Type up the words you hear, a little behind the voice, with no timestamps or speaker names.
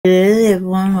Hey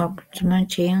everyone, welcome to my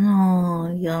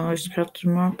channel. Y'all are stuck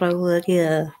tomorrow by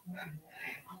Lydia.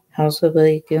 How's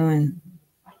everybody doing?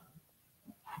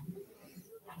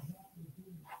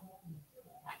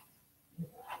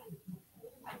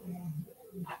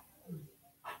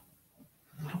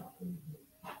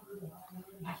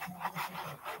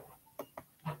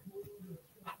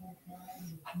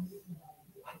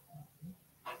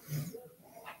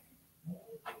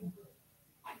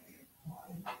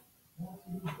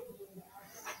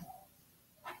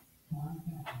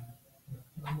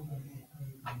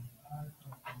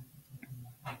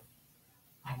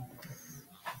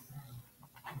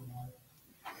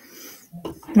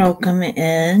 Welcome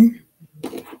in.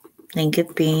 Thank you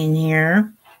for being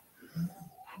here.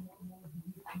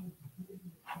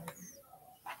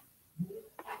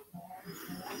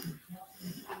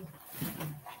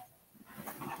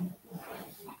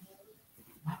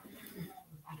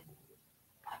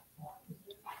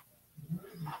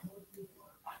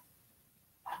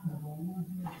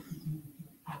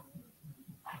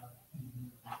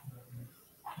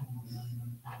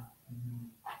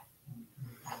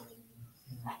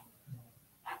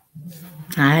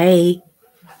 Hi.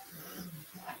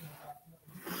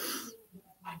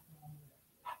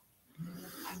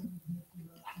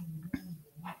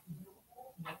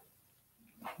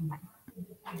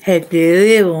 Hello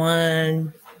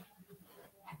everyone.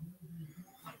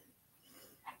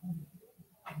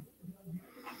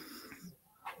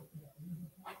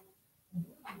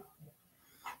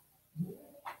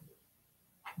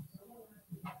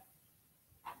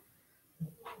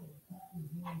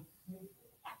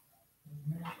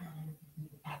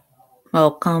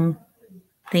 Welcome.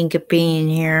 Thank you for being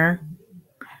here.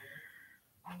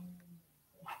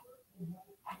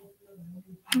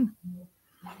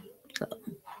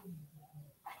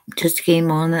 Just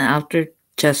came on after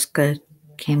Jessica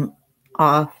went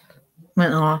off.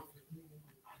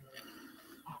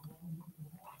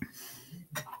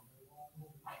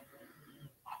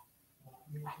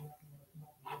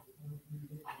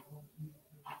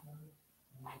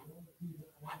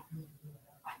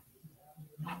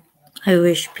 I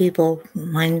wish people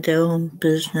mind their own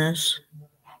business.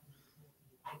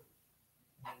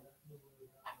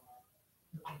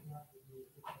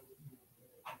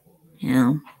 You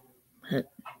know,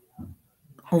 but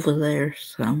over there,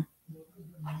 so.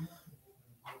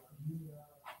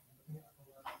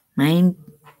 Mine,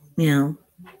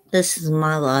 this is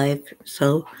my life,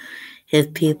 so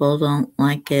if people don't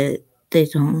like it, they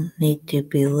don't need to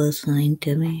be listening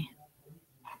to me.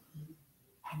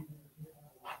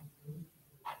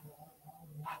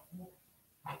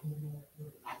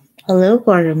 Hello,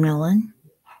 Watermelon.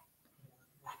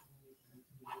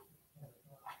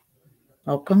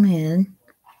 Welcome in.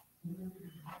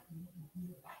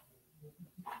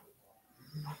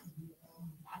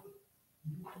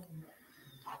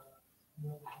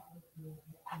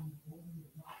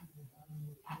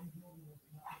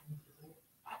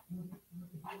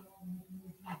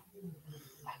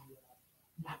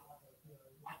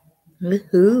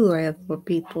 Woohoo, I have 4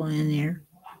 people in here.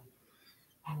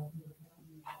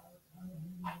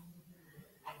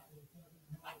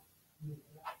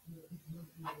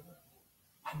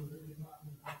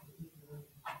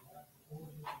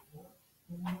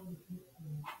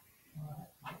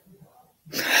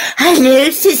 Hello,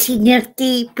 Sissy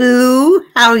Nifty Boo.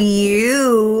 How are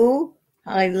you?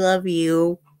 I love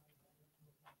you.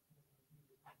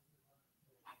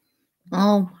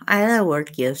 Oh, I had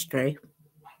work yesterday.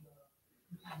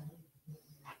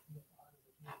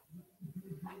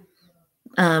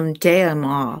 Day I'm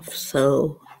off,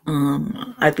 so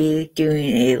I'll be doing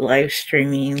a live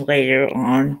streaming later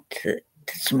on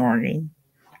this morning.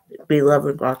 It'll be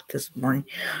 11 o'clock this morning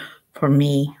for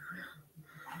me.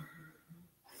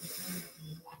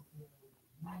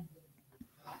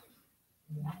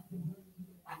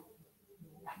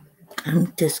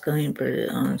 I'm just going to put it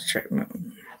on start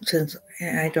mode since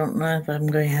I don't know if I'm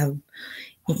going to have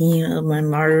any of my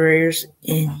moderators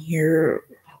in here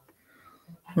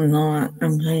or not.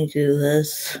 I'm going to do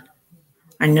this.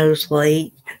 I know it's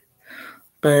late,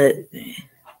 but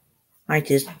I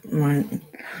just want to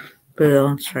put it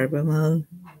on start mode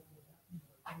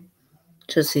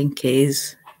just in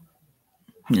case,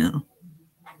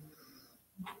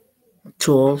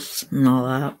 tools and all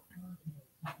that.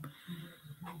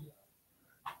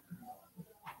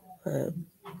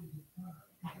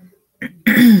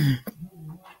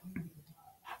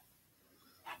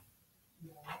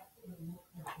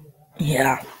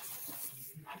 Yeah.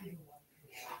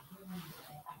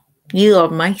 You are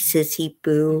my sissy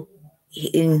boo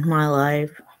in my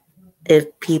life.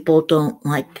 If people don't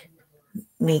like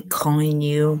me calling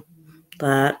you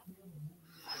that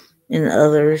and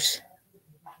others.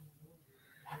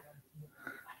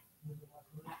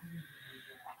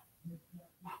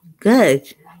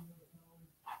 Good.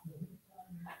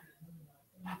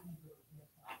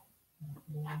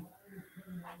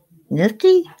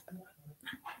 Nifty,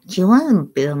 do you want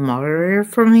to be a moderator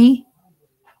for me?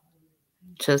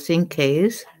 Just in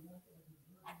case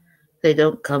they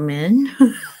don't come in?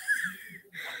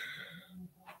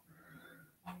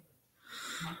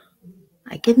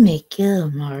 I can make you a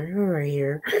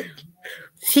moderator.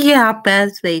 See how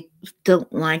bad they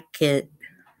don't like it.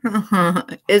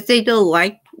 If they don't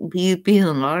like you being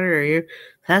a moderator,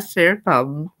 that's their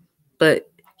problem.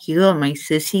 But you are my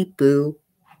sissy boo.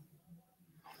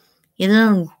 You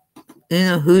know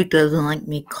who doesn't like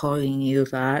me calling you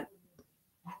that?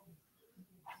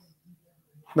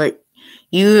 But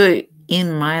you're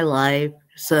in my life,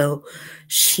 so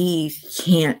she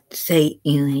can't say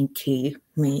anything to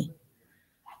me.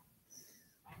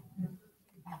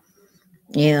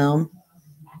 You know?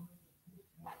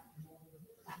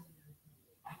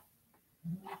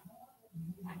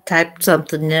 Type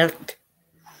something up.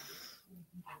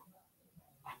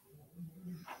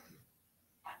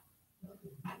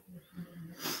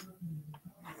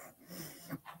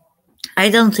 I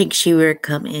don't think she will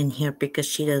come in here because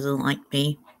she doesn't like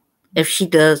me. If she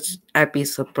does, I'd be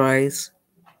surprised.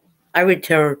 I would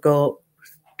tell her go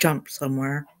jump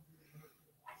somewhere.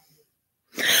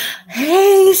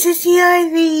 Hey, Sissy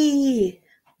Ivy!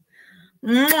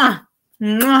 Mwah!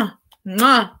 Mwah!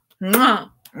 Mwah! Mwah!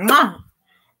 Mwah!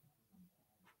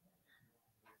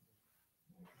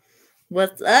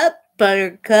 What's up,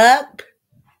 Buttercup?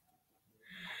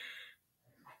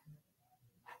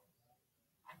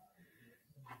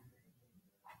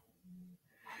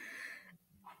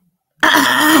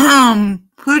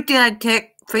 Who did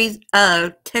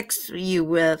I text you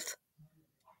with?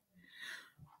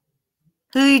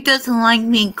 Who doesn't like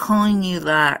me calling you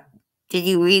that? Did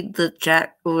you read the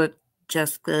chat with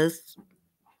Jessica's?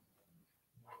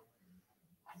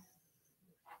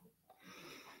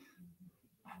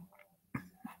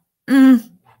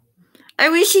 I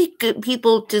wish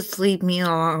people just leave me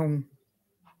alone.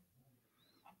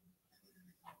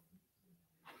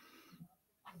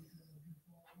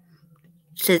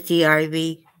 Sissy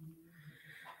Ivy.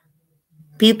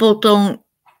 People don't.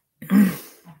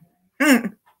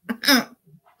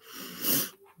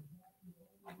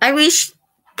 I wish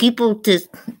people just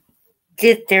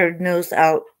get their nose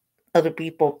out other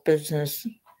people's business.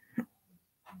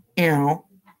 You know.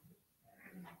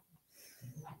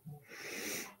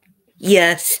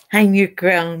 Yes, I'm your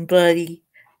ground buddy.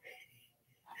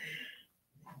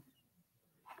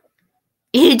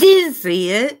 You didn't see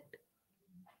it?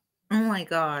 Oh my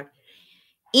god.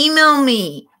 Email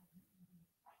me.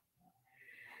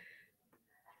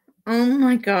 Oh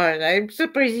my god, I'm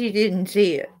surprised you didn't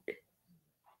see it.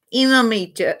 Email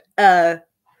me to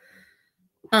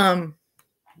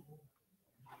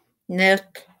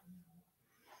Nick.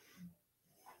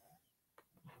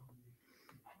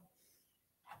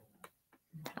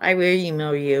 I will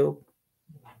email you.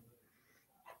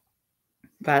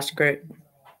 That's great.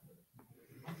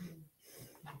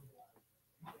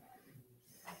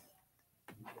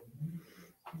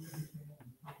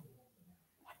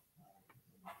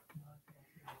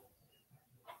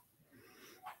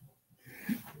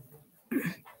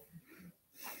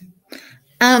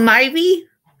 Ivy,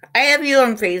 I have you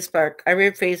on Facebook. I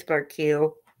will Facebook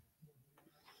you.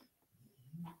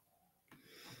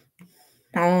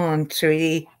 Hold on,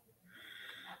 sweetie.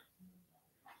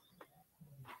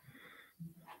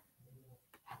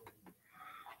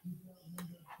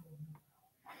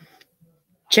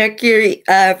 Check your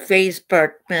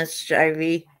Facebook message,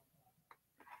 Ivy.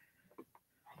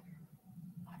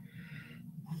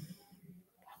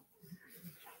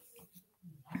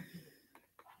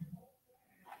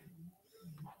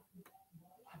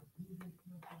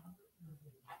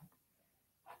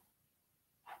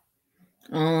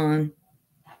 On.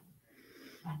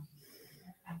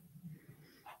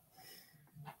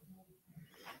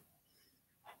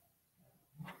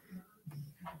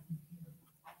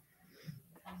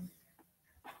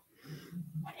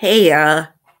 Hey,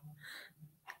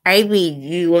 Ivy, do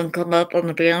you want to come up on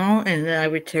the panel and then I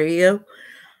will tell you?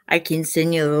 I can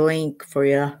send you the link for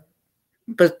you.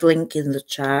 Put the link in the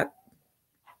chat.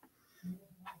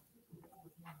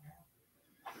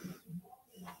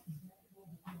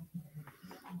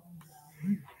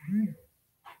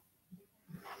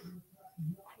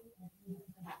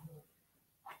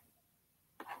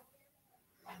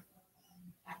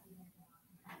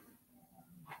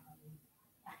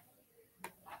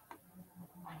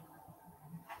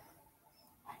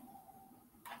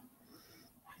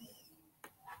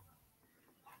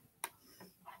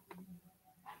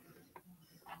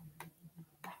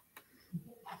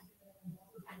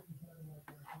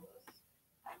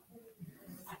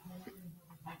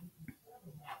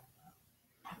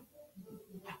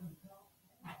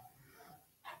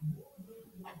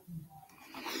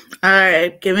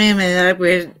 Alright, give me a minute. I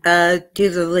will do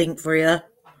the link for you.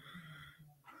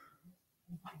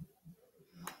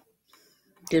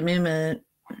 Give me a minute.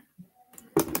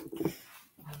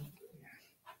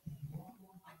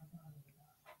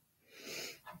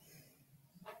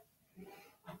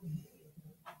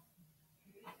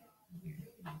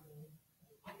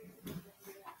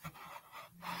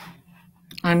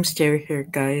 I'm still here,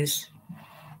 guys.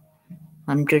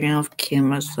 I'm turning off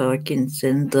camera so I can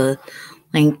send the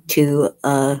link to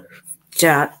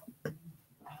chat.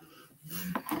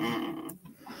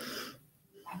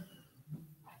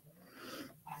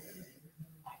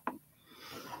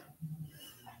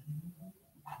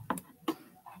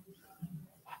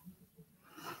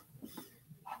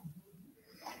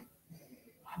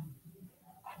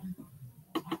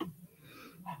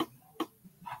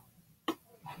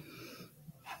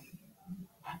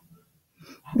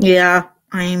 Yeah,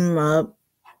 I'm up.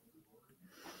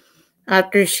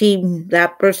 After seeing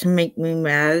that person make me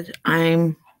mad,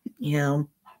 I'm,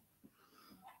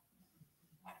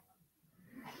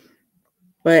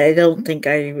 but I don't think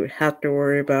I have to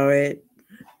worry about it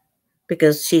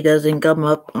because she doesn't come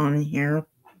up on here.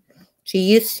 She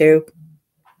used to,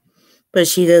 but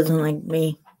she doesn't like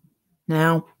me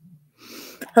now.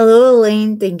 Hello,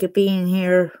 Elaine. Thank you for being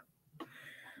here.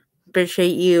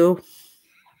 Appreciate you.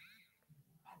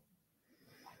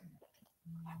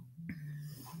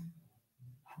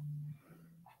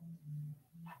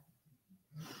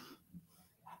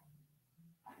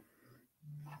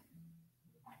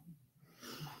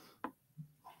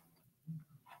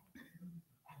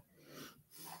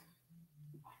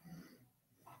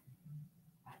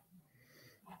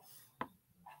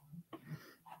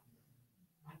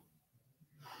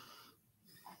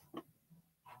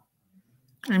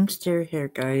 I'm still here,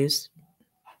 guys.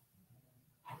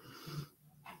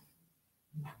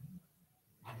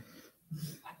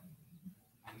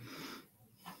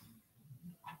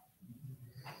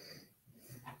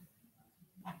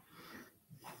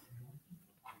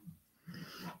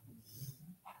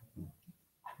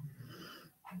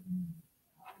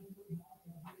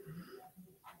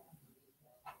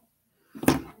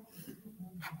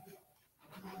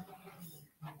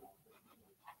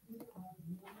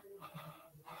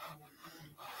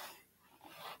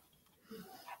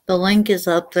 The link is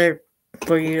up there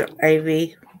for you,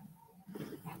 Ivy.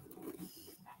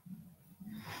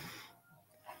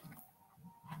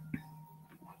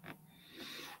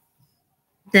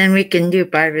 Then we can do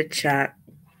private chat.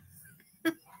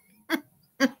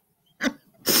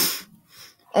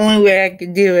 Only way I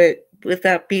can do it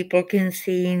without people can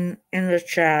see in the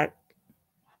chat.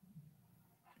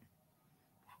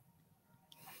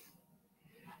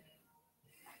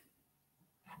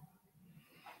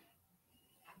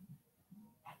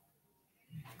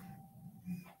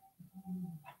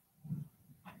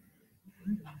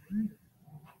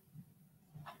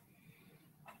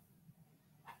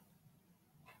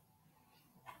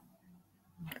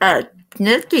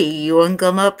 Nifty, you want to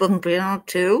come up on panel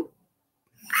too?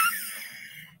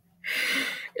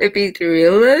 If he's a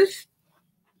realist?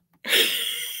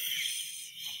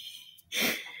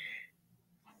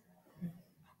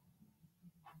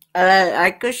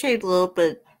 I crocheted a little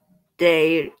bit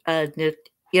day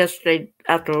yesterday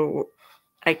after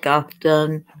I got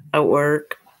done at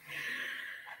work.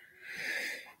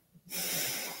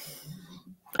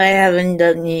 I haven't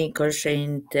done any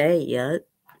crocheting today yet.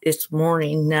 It's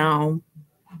morning now.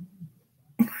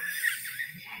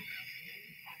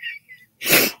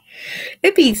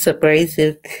 I'd be surprised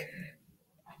if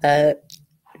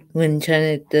when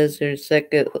China does her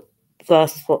second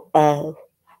last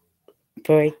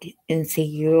break and see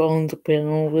you on the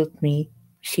panel with me,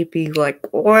 she'd be like,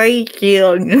 "Why is she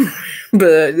on?"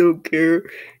 But I don't care.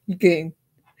 You can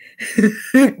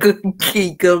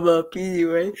come up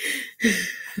anyway.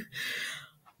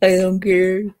 I don't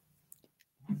care.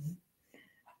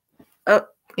 Oh,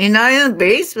 you're not in the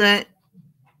basement.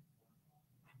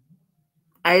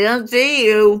 I don't see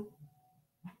you.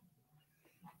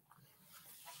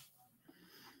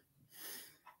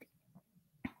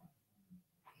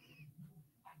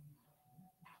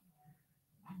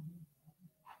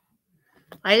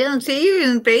 I don't see you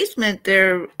in the basement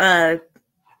there,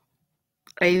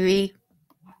 Ivy.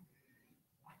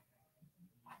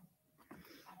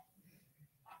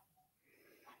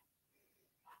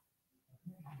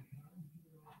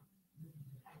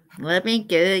 Let me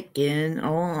get it again.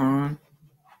 Hold on.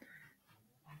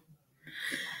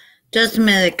 Just a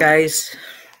minute, guys.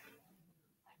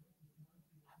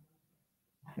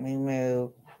 Let me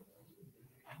move.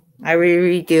 I will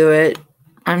redo it.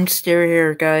 I'm still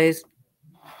here, guys.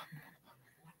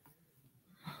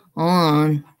 Hold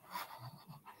on.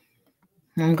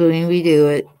 I'm going to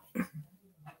redo it.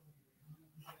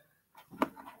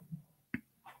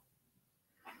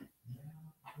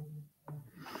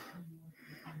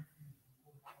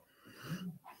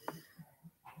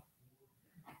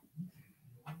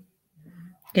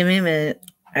 Give me a minute,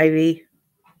 Ivy.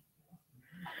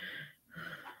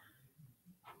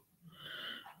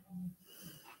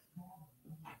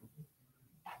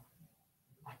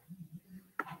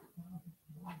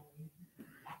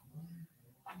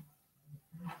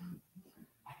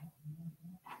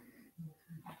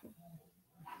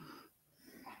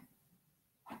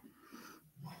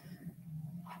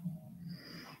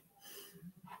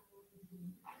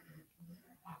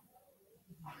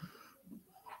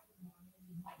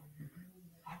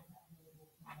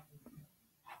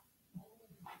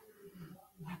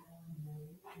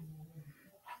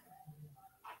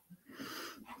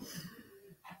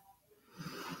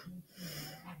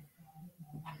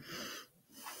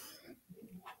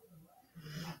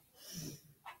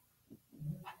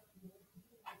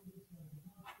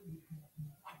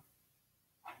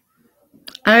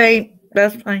 All right,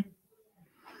 that's fine.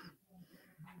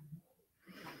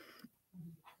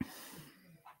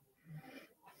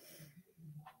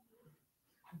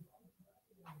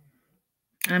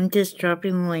 I'm just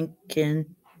dropping the link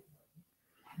in.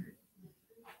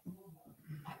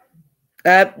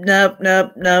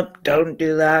 Nope. Don't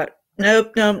do that.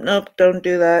 Nope. Don't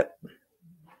do that.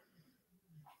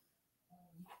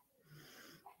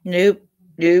 Nope.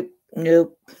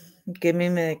 Give me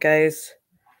a minute, guys.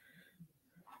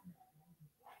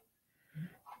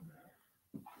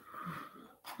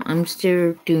 I'm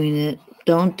still doing it.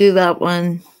 Don't do that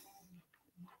one.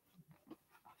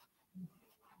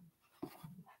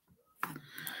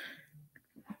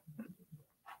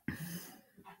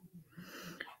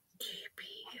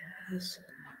 GPS.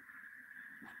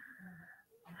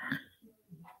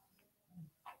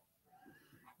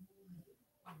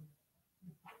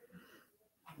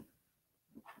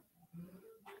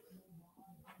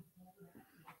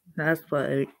 That's what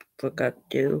I forgot to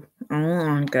do. Hold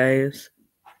on, guys.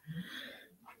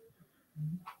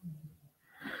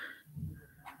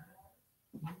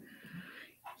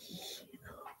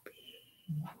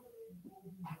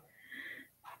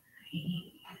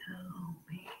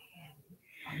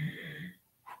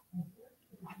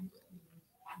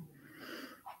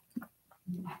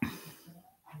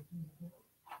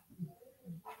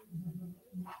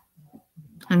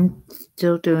 I'm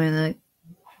still doing it.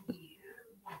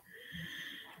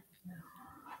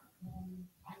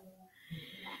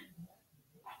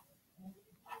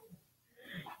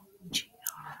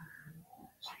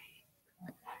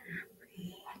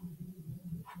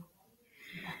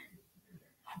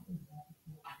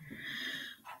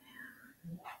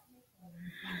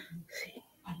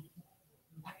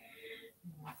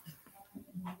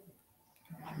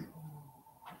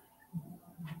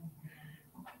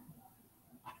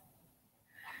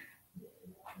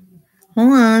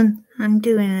 Hold on, I'm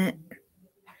doing it.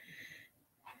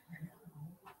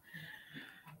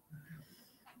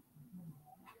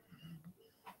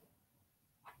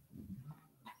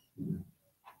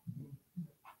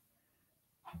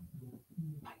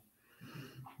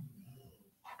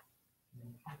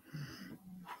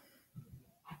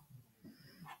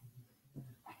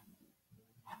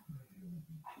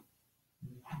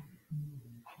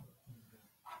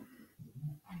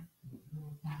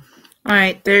 All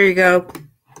right, there you go.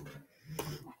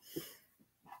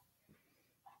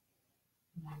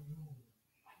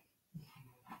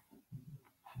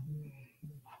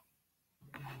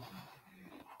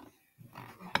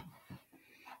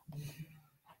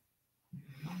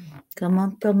 Come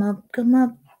up.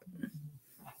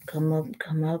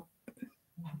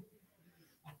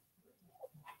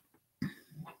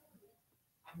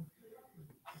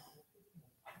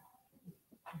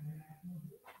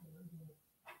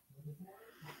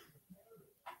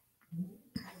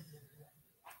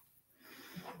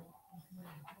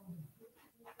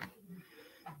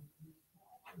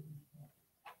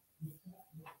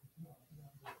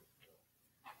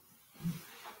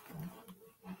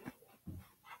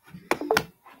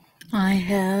 I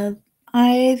have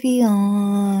Ivy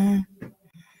on.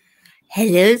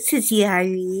 Hello, Sissy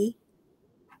Ivy.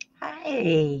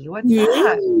 Hey, what's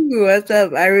up? What's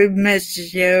up? I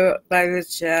messaged you by the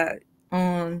chat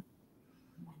on.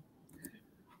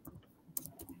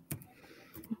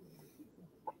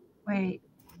 Wait,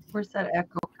 where's that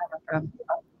echo coming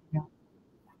from?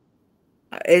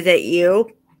 Is it you?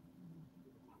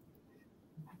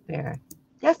 There.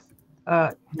 Yes.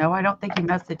 No, I don't think you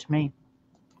messaged me.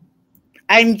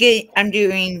 I'm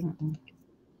doing. Mm-mm.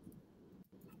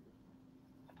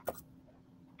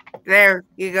 There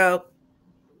you go.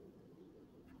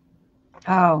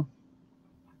 Oh,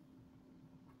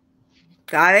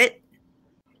 Got it?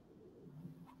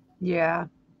 yeah.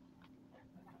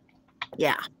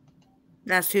 Yeah.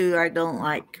 That's who I don't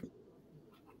like.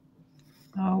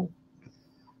 Oh.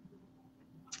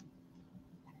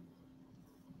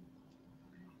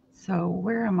 So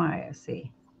where am I? Let's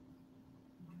see.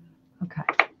 Okay.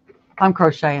 I'm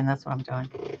crocheting. That's what I'm doing.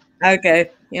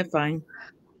 Okay, you're fine.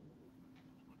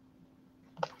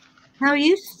 How are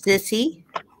you, sissy?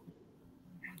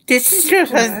 This is your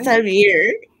first Good. time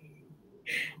here.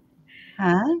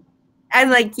 Huh? I'm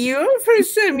like, your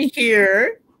first time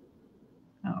here.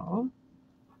 Oh.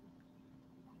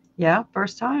 Yeah,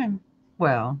 first time.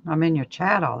 Well, I'm in your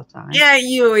chat all the time. Yeah,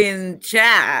 you in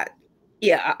chat.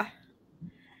 Yeah.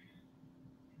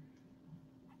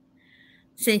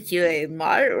 Since you're a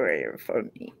moderator for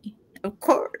me, of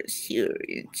course you're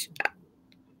in chat.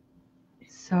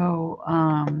 So,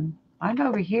 I'm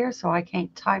over here, so I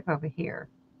can't type over here.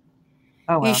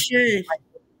 Oh You well. should.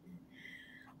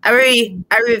 I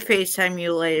will FaceTime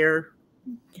you later.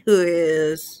 Who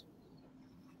is?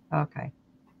 Okay.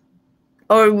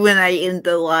 Or when I end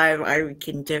the live, I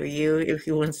can tell you if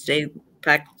you want to stay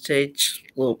backstage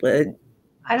a little bit.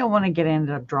 I don't want to get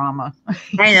into drama.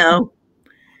 I know.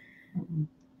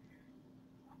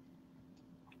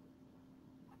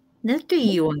 Nifty,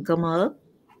 you want to come up?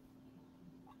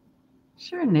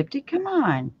 Sure, Nifty, come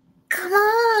on. Come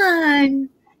on.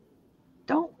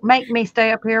 Don't make me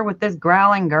stay up here with this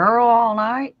growling girl all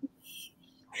night.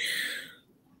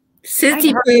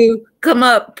 Sissy Poo, come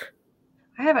up.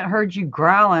 I haven't heard you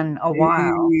growl in a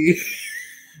while.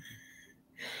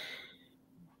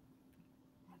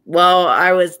 Well,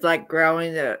 I was like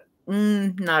growling at,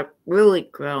 not really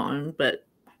growling, but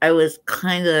I was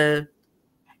kind of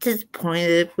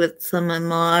disappointed with some of my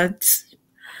mods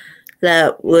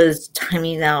that was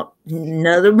timing out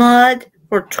another mod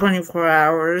for 24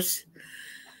 hours.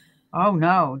 Oh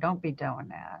no, don't be doing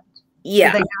that.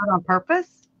 Yeah. Did they do it on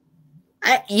purpose?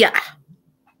 Yeah.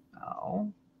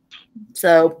 Oh.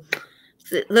 So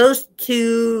those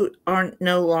two are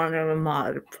no longer a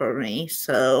mod for me.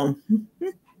 So,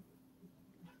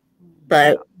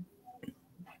 but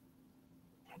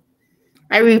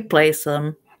I replace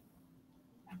them.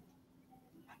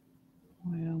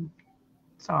 Well,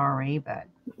 sorry, but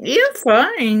You're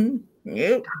fine.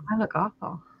 You. I look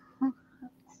awful.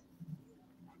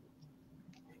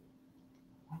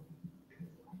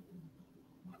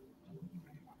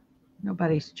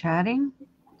 Nobody's chatting.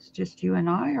 It's just you and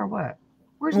I, or what?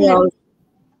 Where's Well, Nick?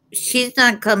 she's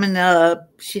not coming up.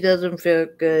 She doesn't feel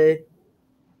good.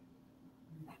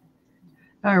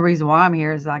 The only reason why I'm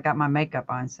here is I got my makeup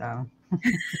on, so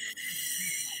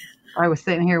I was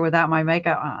sitting here without my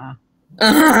makeup.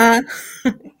 Uh-huh.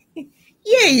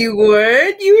 Yeah, you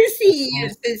would. You would see your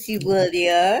sissy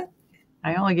Lydia.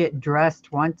 I only get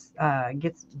dressed once,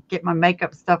 get my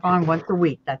makeup stuff on once a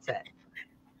week. That's it.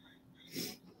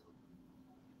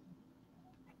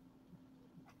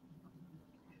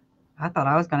 I thought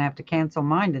I was going to have to cancel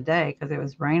mine today because it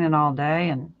was raining all day,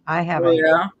 and I have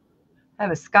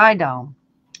a sky dome.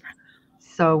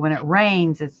 So when it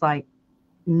rains, it's like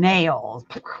nails.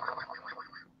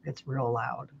 It's real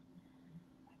loud.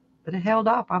 But it held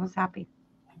up. I was happy.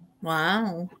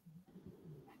 Wow.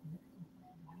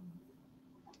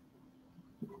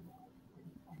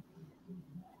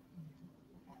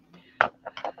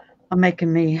 I'm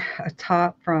making me a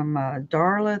top from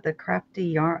Darla, the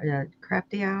crafty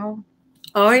owl.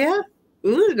 Oh yeah.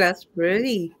 Ooh, that's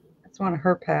pretty. That's one of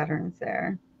her patterns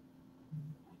there.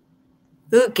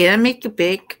 Ooh, can I make it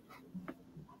big?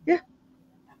 Yeah.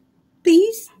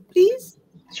 Please, please.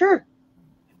 Sure.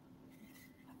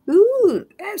 Ooh,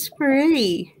 that's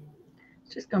pretty.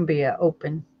 It's just going to be an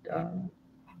open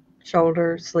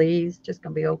shoulder, sleeves, just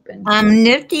going to be open.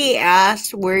 Nifty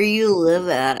asked where you live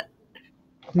at.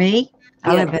 Me?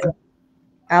 I live in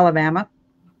Alabama.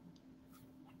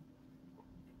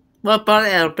 What part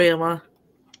of Alabama?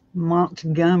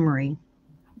 Montgomery.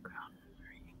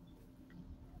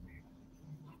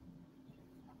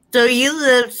 So you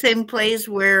live same place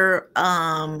where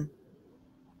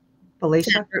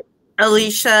Felicia.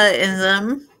 Alicia and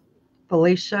them?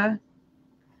 Felicia.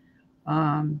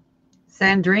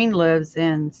 Sandrine lives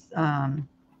in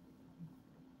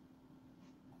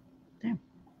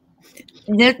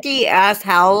Nifty asked,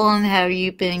 how long have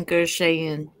you been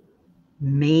crocheting?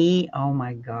 me. Oh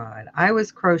my God. I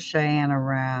was crocheting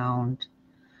around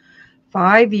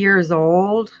 5 years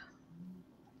old,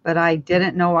 but I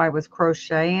didn't know I was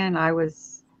crocheting. I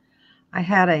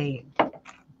had a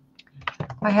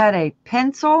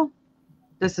pencil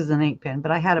This is an ink pen, but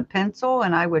I had a pencil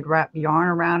and I would wrap yarn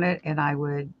around it and I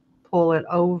would pull it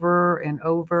over and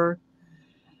over.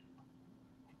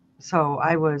 So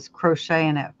I was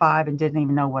crocheting at 5 and didn't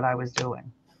even know what I was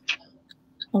doing.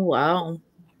 Oh, wow.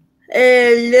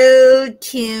 Hello,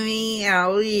 Timmy.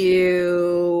 How are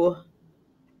you?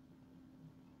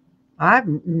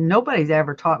 Nobody's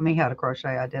ever taught me how to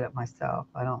crochet. I did it myself.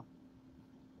 I don't.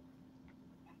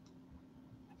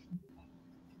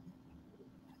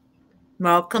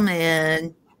 Welcome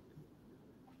in.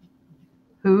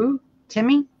 Who?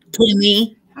 Timmy?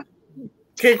 Timmy.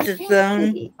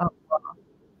 Citizen. Oh,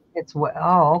 it's what?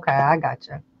 Oh, okay. I got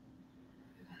you.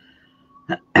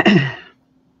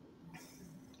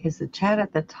 Is the chat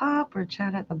at the top or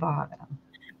chat at the bottom?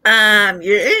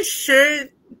 Yours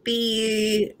should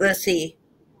be. Let's see.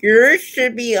 Yours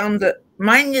should be on the.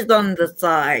 Mine is on the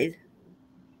side.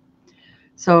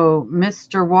 So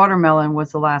Mr. Watermelon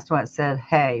was the last one that said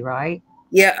hey, right?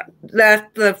 Yeah, that's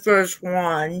the first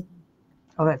one.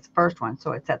 Oh, that's the first one.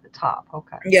 So it's at the top.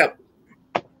 Okay. Yep.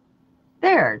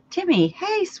 There, Timmy.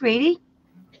 Hey, sweetie.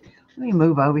 Let me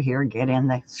move over here and get in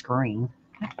the screen.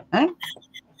 Huh?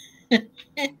 Thank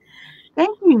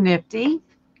you, Nifty.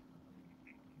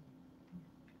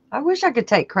 I wish I could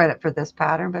take credit for this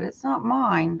pattern, but it's not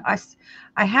mine.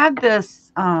 I had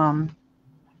this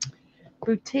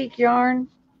boutique yarn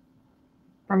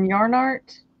from Yarn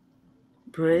Art.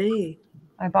 Pretty.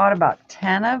 I bought about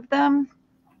 10 of them,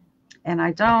 and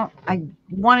I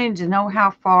wanted to know how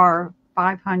far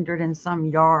 500 and some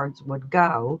yards would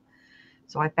go.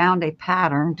 So I found a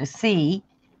pattern to see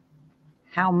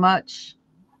how much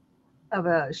of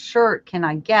a shirt can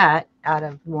I get out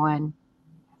of one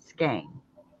skein,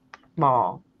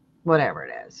 ball, whatever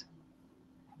it is.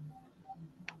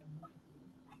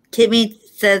 Timmy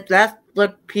says that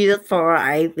look beautiful,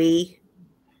 Ivy.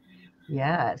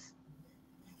 Yes.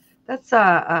 That's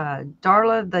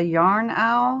Darla the Yarn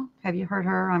Owl. Have you heard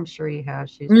her? I'm sure you have.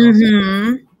 She's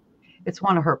it's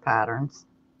one of her patterns.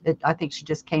 I think she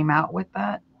just came out with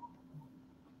that.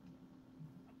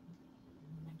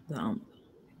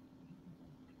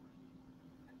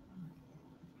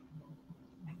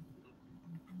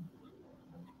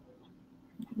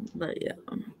 But yeah.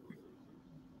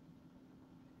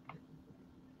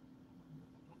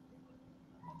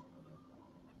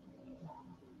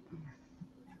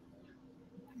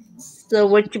 So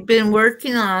what you been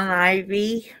working on,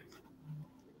 Ivy?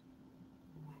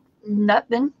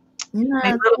 Nothing.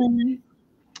 Nothing.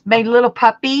 Made little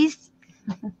puppies.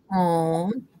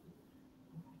 Oh.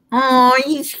 Oh,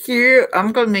 he's cute.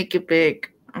 I'm gonna make it big.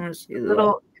 I'm gonna see A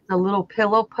little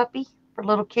pillow puppy for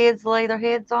little kids to lay their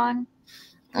heads on.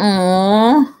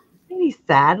 Oh. Ain't he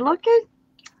sad looking?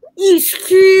 He's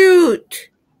cute.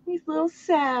 He's a little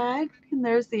sad. And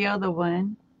there's the other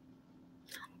one.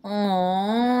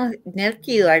 Oh,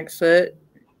 Nifty likes it.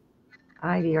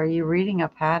 Ivy, are you reading a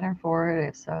pattern for it?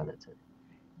 If so, that's it.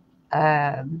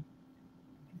 I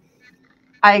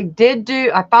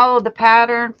followed the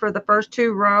pattern for the first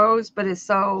 2 rows, but it's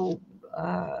so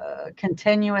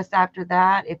continuous after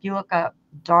that. If you look up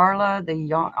Darla the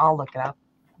yarn, I'll look it up.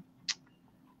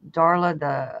 Darla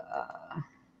the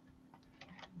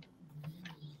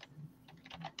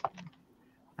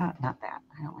not that.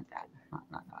 I don't want that.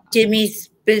 Not. Jimmy's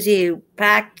busy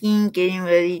packing, getting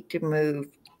ready to move.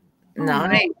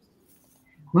 Nice.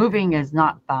 Moving is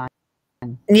not fun.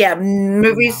 Yeah,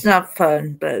 moving's not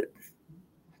fun, but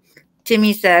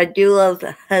Timmy said I do love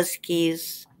the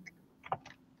Huskies.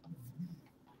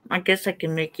 I guess I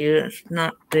can make it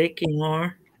not big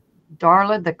anymore.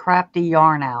 Darla the Crafty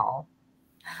Yarn Owl.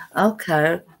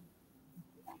 Okay.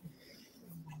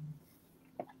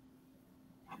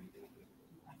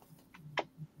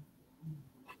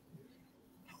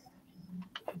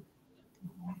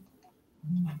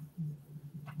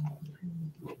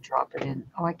 Drop it in.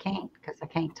 Oh, I can't because I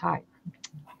can't type.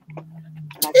 And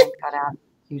I can cut out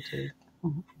YouTube.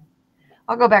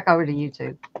 I'll go back over to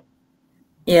YouTube.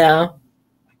 Yeah.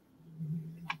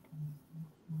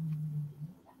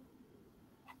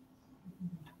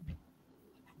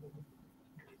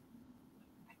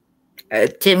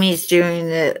 Timmy's doing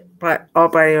it all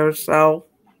by herself.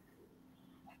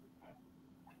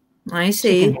 I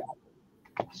see.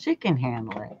 She can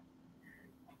handle it.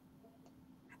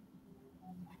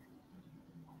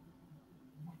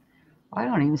 I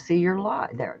don't even see your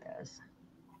light. There it is.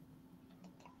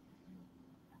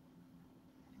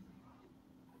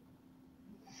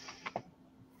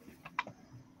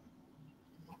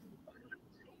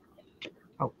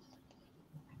 Oh.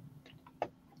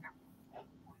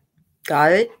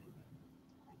 Got it?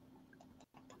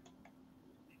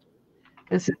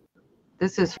 This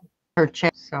is her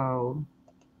chair. So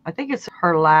I think it's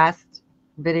her last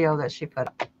video that she put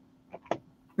up.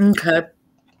 Okay.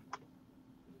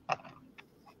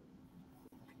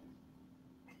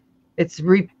 It's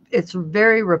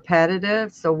very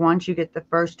repetitive. So once you get the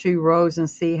first 2 rows and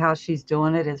see how she's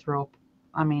doing it, it's real.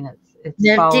 I mean, it's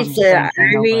Nifty following the said, same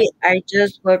thing over. Ivy, I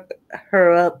just looked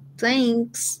her up.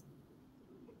 Thanks.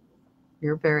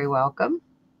 You're very welcome.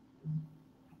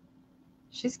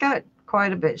 She's got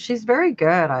quite a bit. She's very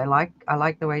good. I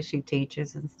like the way she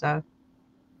teaches and stuff.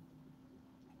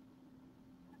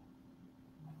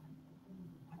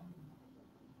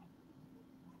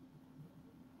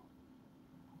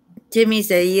 Timmy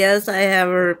said, yes, I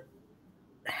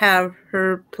have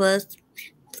her plus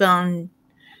found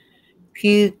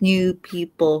few new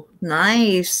people.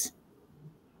 Nice.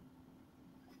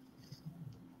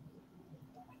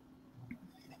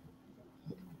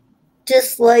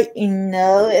 Just let you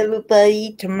know,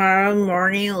 everybody, tomorrow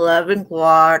morning, 11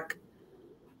 o'clock.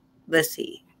 Let's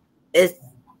see. It's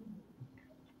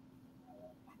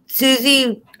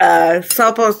Susie,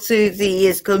 softball Susie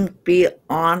is going to be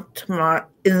on tomorrow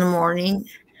in the morning.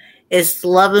 It's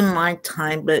 11 my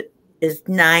time, but it's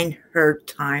 9 her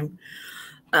time.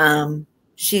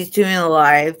 She's doing a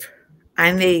live.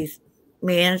 I'm a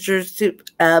manager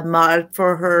mod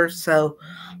for her, so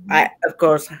of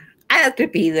course, I have to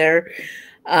be there,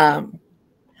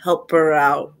 help her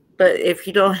out. But if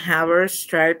you don't have her,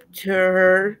 subscribe to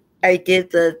her. I did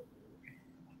the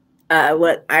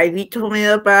what Ivy told me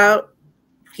about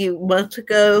a few months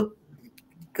ago.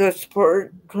 Go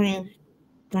support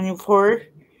 2024.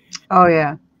 Oh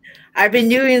yeah. I've been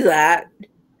doing that.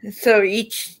 So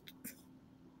each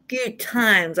few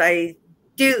times I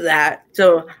do that.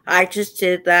 So I just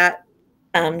did that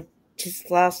just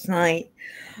last night.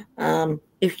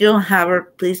 If you don't have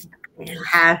her, please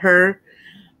have her.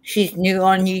 She's new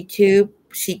on YouTube.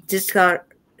 She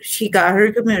got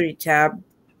her community tab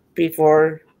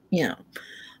before,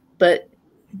 but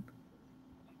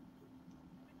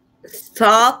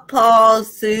softball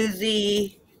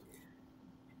Susie.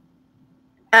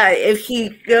 If she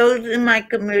goes in my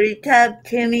community tab,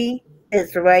 Timmy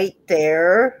is right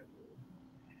there.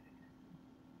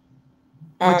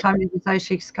 What time did you say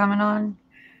she's coming on?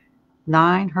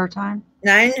 9 her time?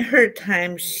 9 her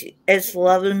time. It's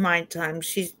 11 my time.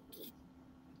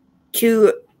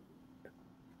 Two.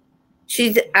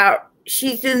 She's out.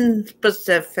 She's in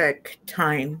Pacific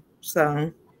time.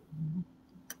 So,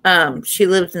 she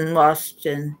lives in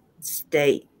Washington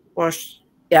State.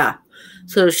 Yeah.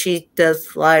 So she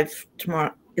does live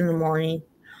tomorrow in the morning.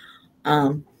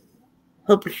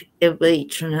 Hope everybody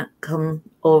can come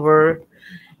over.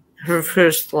 Her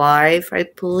first live, I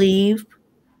believe.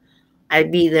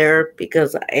 I'd be there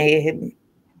because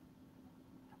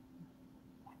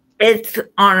it's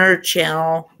on her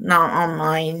channel, not on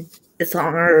mine. It's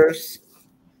on hers.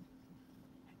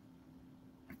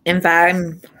 In fact,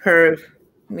 I'm her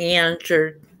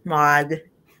manager mod.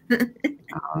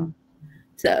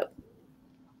 So,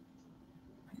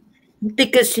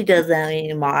 because she doesn't have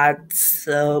any mods,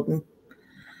 so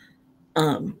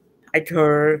I told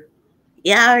her,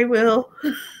 yeah, I will.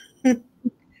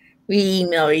 We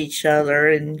email each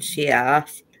other, and she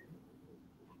asked.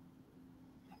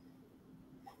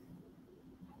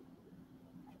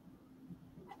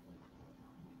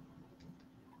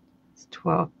 It's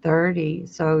 12:30.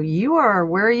 So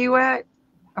where are you at?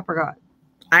 I forgot.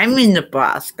 I'm in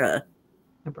Nebraska.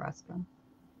 Nebraska.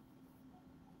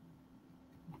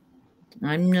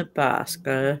 I'm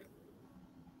Nebraska.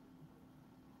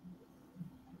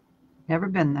 Never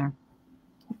been there.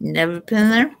 Never been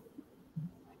there?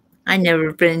 I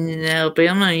never been in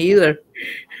Alabama either.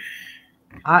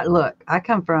 I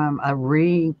come from a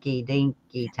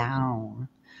rinky-dinky town.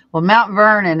 Well, Mount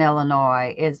Vernon,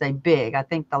 Illinois is I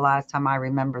think the last time I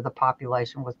remember the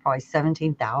population was probably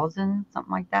 17,000,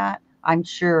 something like that. I'm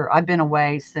sure I've been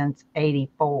away since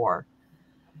 84.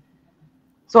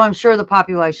 So I'm sure the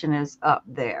population is up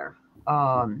there.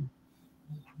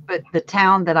 But the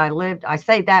town that I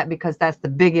say that because that's the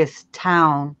biggest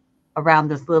town around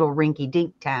this little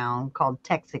rinky-dink town called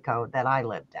Texaco that I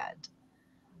lived at.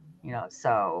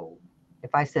 So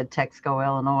if I said Texaco,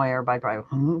 Illinois, everybody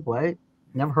probably, what?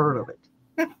 Never heard of it.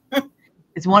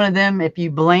 It's one of them, if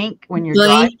you blink when you're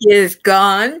driving. Is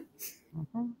gone.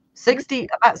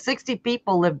 About 60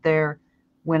 people lived there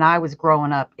when I was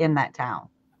growing up in that town.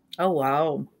 Oh,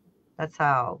 wow. That's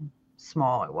how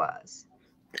small it was.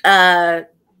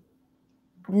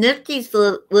 Nifty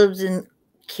lives in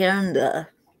Canada.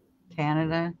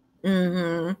 Canada?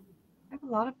 Mm-hmm. I have a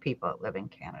lot of people that live in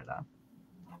Canada.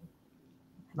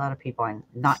 A lot of people,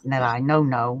 not that I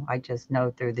know, I just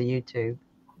know through the YouTube.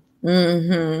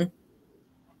 Mm-hmm.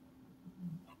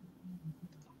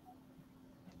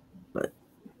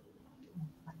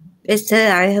 It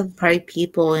said I have 5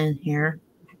 people in here.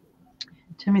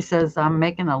 Timmy says I'm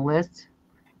making a list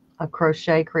of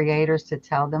crochet creators to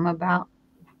tell them about.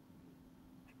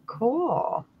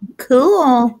 Cool.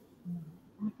 Cool.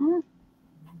 Mm-hmm.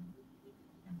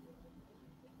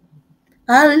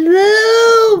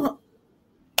 Hello.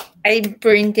 I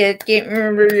brain dead. Can't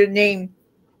remember your name.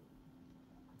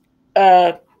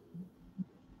 Uh,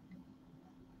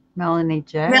 Melanie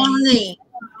J. Melanie.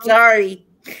 Sorry.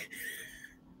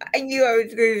 I knew I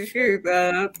was going to screw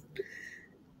that up.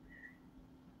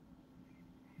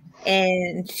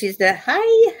 And she said,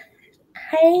 "Hi,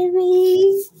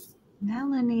 Harry,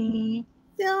 Melanie.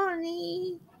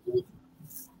 Melanie."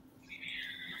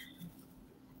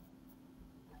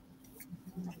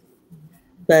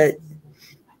 But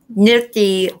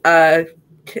Nifty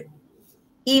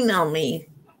emailed me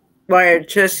while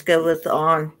Jessica was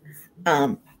on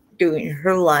doing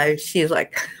her live. She's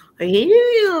like, "Are you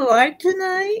doing a live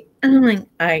tonight?" And I'm like,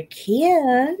 "I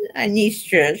can. I need to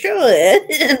schedule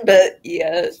it." But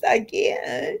yes, I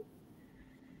can.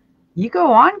 You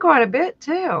go on quite a bit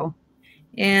too.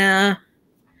 Yeah.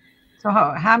 So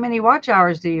how many watch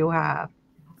hours do you have?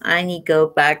 I need to go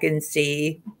back and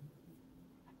see.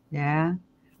 Yeah.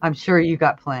 I'm sure you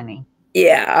got plenty.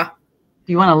 Yeah.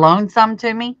 Do you want to loan some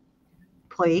to me?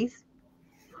 Please.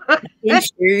 Can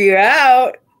share you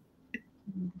out.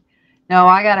 No,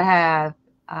 I got to have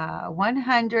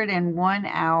 101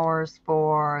 hours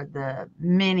for the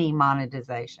mini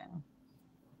monetization.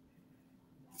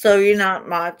 So you're not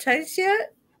monetized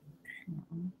yet?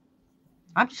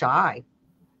 I'm shy.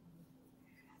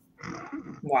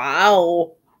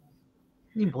 Wow.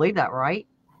 You believe that, right?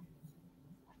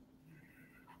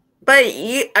 But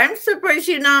I'm surprised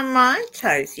you're not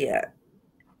monetized yet.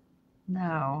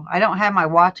 No, I don't have my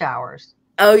watch hours.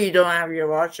 Oh, you don't have your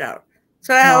watch hour.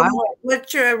 So No,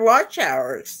 what's your watch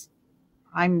hours?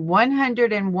 I'm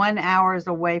 101 hours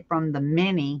away from the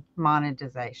mini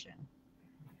monetization.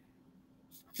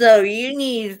 So you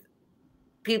need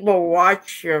people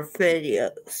watch your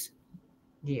videos.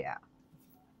 Yeah.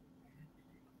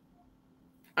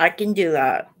 I can do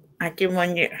that. I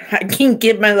can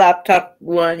get my laptop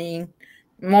running.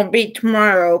 It won't be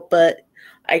tomorrow, but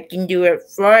I can do it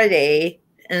Friday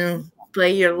and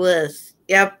play your list.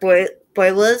 Yeah,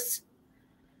 playlist.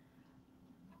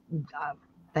 I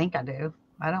think I do.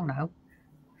 I don't know.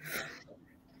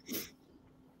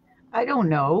 I don't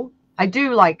know. I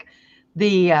do like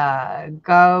the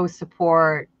go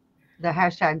support, the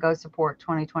hashtag go support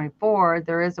 2024.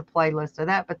 There is a playlist of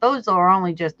that, but those are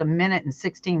only just a minute and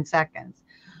 16 seconds.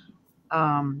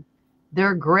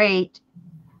 They're great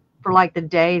for like the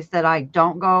days that I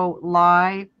don't go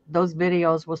live. Those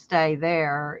videos will stay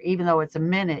there, even though it's a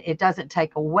minute. It doesn't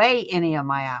take away any of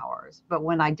my hours. But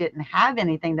when I didn't have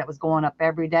anything that was going up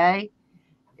every day,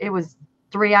 it was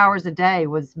 3 hours a day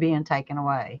was being taken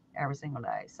away every single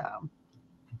day. So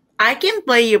I can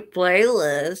play your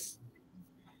playlist.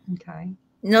 okay.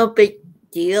 No big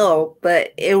deal,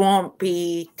 but it won't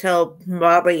be till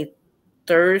probably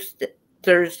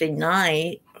Thursday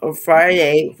night or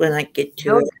Friday when I get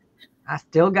to it. I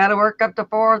still got to work up to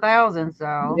 4,000.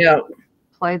 So Yeah.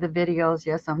 play the videos.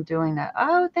 Yes, I'm doing that.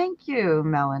 Oh, thank you,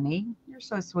 Melanie. You're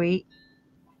so sweet.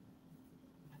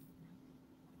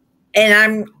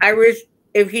 And I wish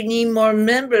if you need more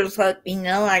members, let me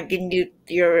know. I can do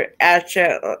your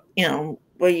Asha,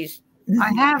 what you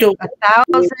I have do.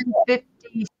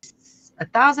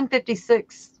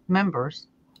 1,056 members.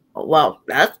 Well,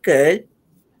 that's good.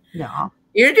 Yeah.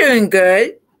 You're doing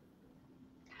good.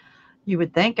 You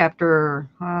would think after,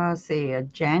 let's see,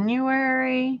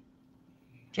 January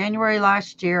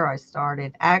last year, I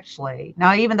started actually.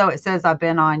 Now, even though it says I've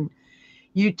been on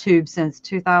YouTube since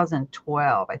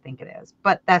 2012, I think it is,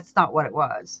 but that's not what it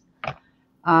was.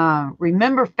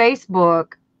 Remember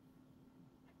Facebook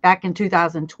back in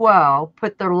 2012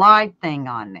 put their live thing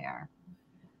on there.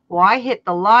 Well, I hit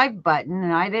the live button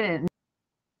and I didn't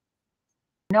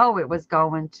know it was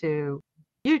going to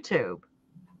YouTube.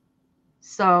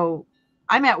 So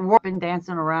I'm at work and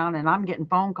dancing around and I'm getting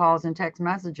phone calls and text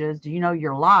messages. Do you know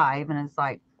you're live? And it's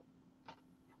like,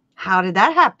 how did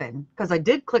that happen? Because I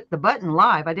did click the button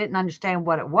live. I didn't understand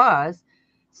what it was.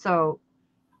 So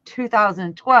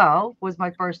 2012 was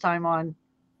my first time on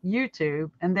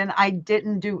YouTube. And then I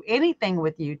didn't do anything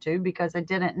with YouTube because I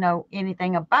didn't know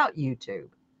anything about YouTube.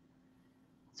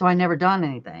 So I never done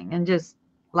anything. And just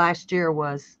last year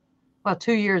was, well,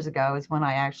 2 years ago is when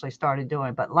I actually started doing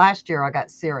it. But last year I got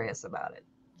serious about it.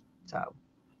 So.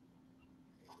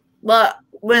 Well,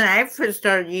 when I first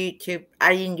started YouTube,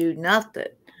 I didn't do nothing.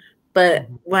 But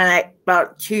when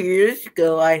about 2 years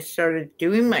ago, I started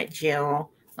doing my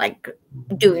channel, like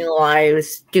doing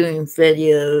lives, doing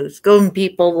videos, going to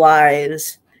people's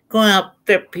lives, going up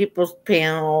to people's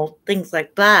panel, things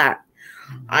like that.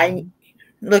 I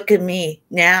look at me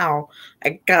now.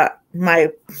 I got my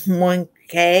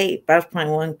 1K. That's my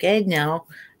 1K now.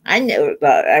 I never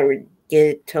thought I would get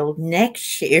it till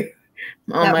next year.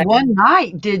 That one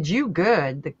night did you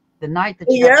good. The night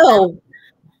that you got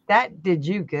that did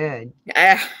you good.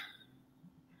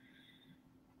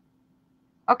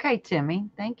 Okay, Timmy.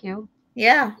 Thank you.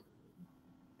 Yeah.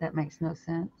 That makes no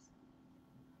sense.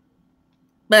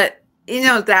 But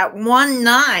that one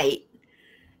night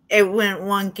it went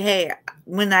 1K.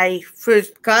 When I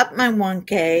first got my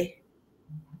 1K,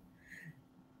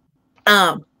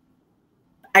 I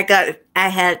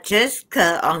had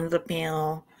Jessica on the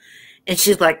panel, and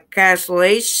she's like,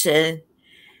 "Congratulations."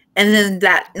 And then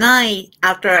that night,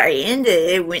 after I ended,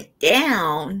 it went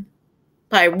down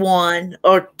by 1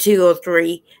 or 2 or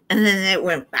 3, and then it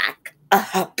went back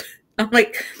up. I'm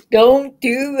like, don't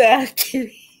do that to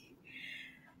me.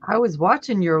 I was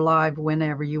watching your live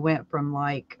whenever you went from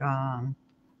like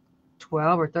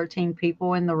 12 or 13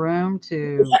 people in the room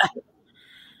to,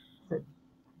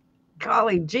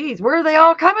 golly geez, where are they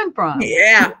all coming from?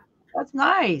 Yeah. That's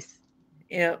nice.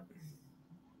 Yep.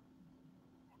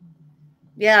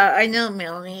 Yeah, I know,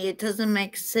 Melanie. It doesn't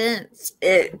make sense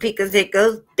because it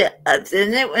goes up,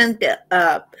 then it went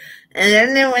up, and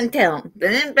then it went down,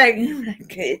 then it back.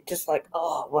 It's just like,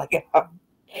 oh my god!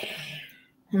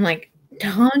 I'm like,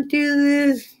 don't do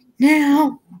this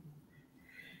now.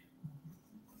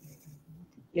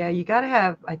 Yeah, you got to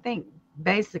have. I think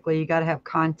basically you got to have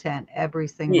content every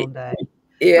single day.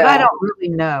 Yeah. But I don't really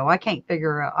know. I can't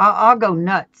figure out. I'll go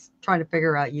nuts trying to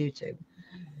figure out YouTube.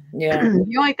 Yeah.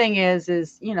 The only thing is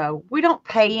we don't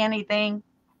pay anything,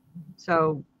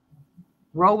 so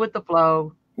roll with the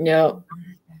flow. No.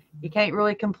 You can't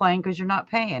really complain because you're not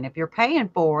paying. If you're paying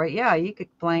for it, yeah, you could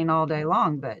complain all day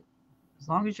long, but as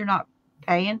long as you're not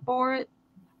paying for it,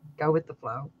 go with the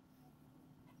flow.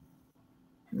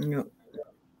 No.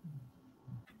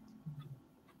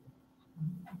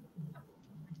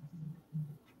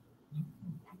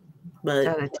 But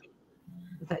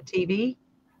is that TV?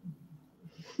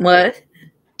 What?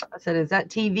 I said, is that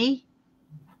TV?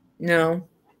 No.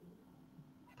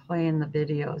 Playing the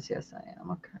videos. Yes, I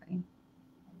am. Okay.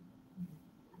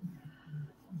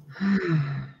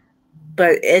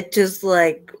 But it just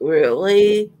like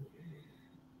really,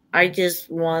 I just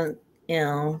want,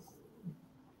 Timmy,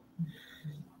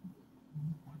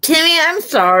 I'm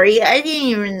sorry. I didn't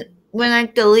even, when I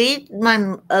delete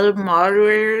my other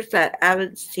moderators that I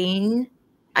haven't seen,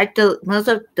 I must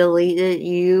have deleted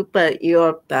you, but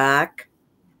you're back.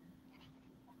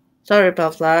 Sorry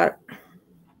about that.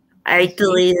 I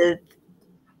deleted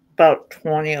about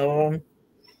 20 of them.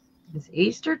 Is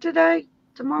Easter today?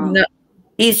 Tomorrow? No,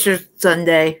 Easter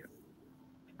Sunday.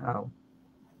 Oh.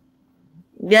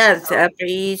 Yes, after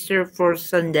Easter for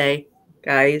Sunday,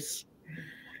 guys.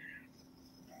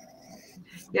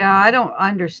 Yeah, I don't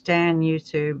understand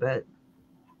YouTube, but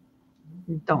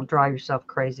don't drive yourself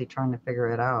crazy trying to figure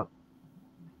it out.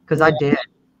 Because I did.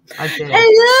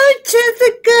 Hello,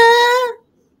 Jessica.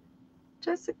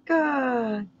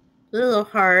 Jessica. Little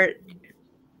heart.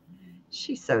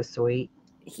 She's so sweet.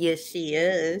 Yes, she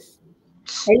is.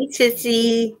 Hey,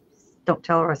 Sissy. Don't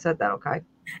tell her I said that, okay?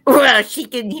 Well, she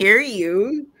can hear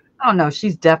you. Oh, no,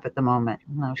 she's deaf at the moment.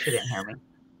 No, she didn't hear me.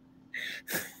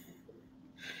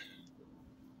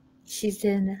 She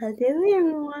said, hello,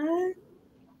 everyone.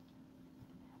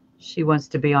 She wants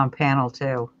to be on panel,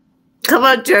 too. Come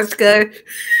on, Jessica.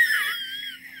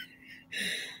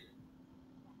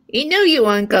 You know you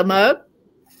want to come up.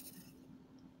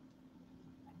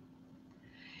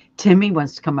 Timmy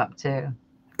wants to come up, too.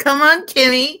 Come on,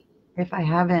 Timmy. If I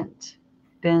haven't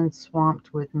been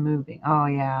swamped with moving. Oh,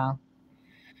 yeah.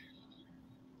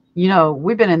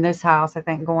 We've been in this house, I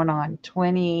think, going on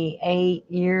 28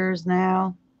 years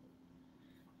now.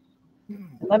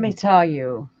 Let me tell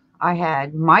you, I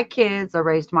had my kids. I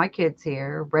raised my kids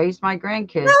here, raised my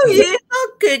grandkids. No, you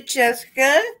look good,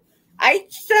 Jessica. I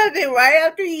started right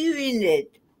after you ended.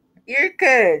 You're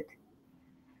good,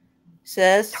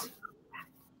 sis.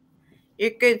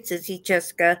 You're good, Sissy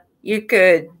Jessica. You're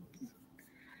good.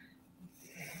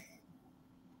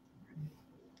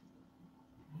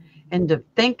 And to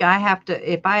think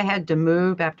if I had to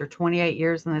move after 28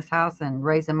 years in this house and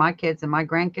raising my kids and my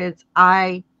grandkids,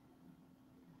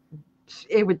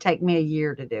 it would take me a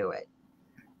year to do it.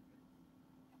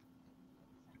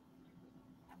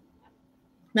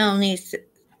 Melanie's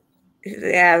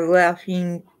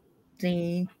laughing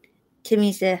thing.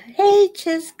 Timmy said, hey,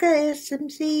 Jessica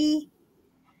SMC.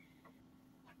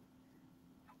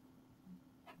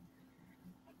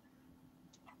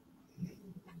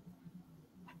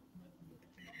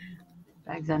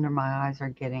 Bags under my eyes are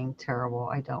getting terrible.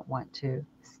 I don't want to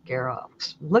scare off.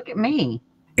 Look at me.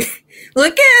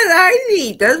 Look at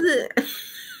Ivy, does it?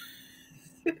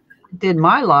 Did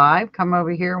my live. Come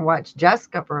over here and watch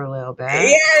Jessica for a little bit.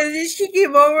 Yeah, she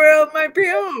came over on my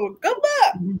pillow. Come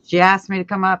up. She asked me to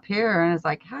come up here, and it's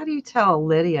like, how do you tell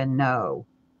Lydia no?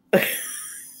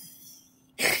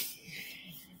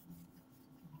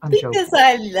 Because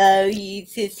I love you,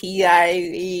 Sissy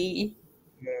Ivy.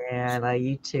 Yeah, I love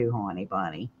you too, honey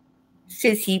bunny.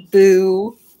 Sissy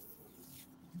Boo.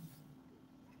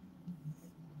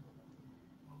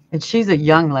 And she's a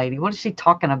young lady. What is she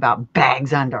talking about?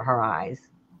 Bags under her eyes.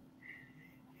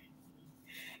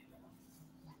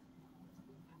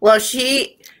 Well,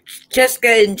 Jessica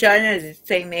and China are the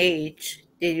same age.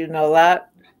 Did you know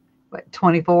that? What,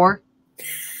 24?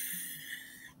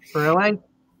 Really?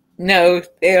 No,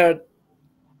 they are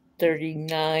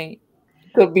 39.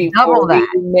 Could be double 40 that.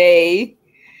 In May.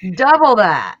 Double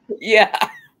that. Yeah.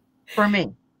 For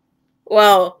me.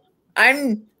 Well,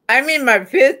 I'm in my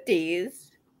 50s.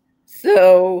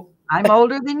 So I'm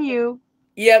older than you.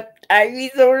 Yep,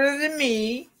 Ivy's older than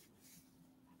me.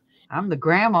 I'm the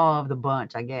grandma of the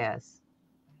bunch, I guess.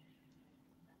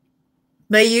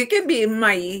 But you can be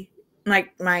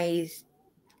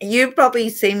you're probably the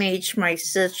same age my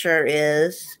sister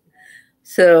is.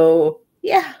 So,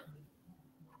 yeah.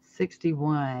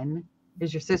 61.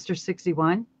 Is your sister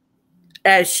 61?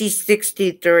 She's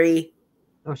 63.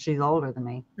 Oh, she's older than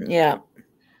me. Yeah.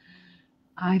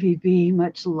 Ivy B,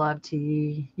 much love to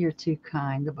you. You're too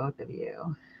kind, the both of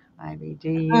you. Ivy, do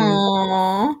you?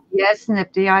 Aww. Yes,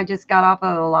 Nifty. I just got off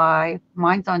of a live.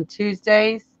 Mine's on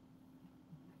Tuesdays.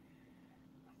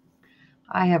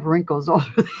 I have wrinkles older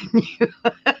than you.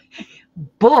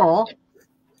 Bull.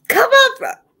 Come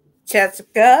up,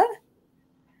 Jessica.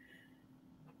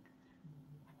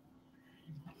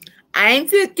 I'm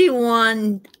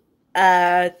 51,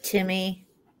 Timmy.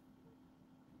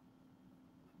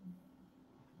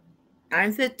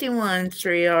 I'm 51,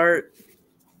 sweetheart.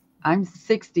 I'm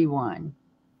 61.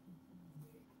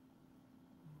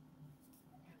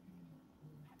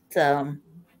 So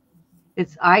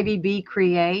it's Ivy B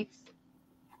Creates.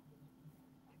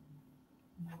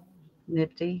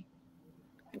 Nifty.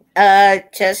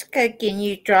 Jessica, can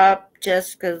you drop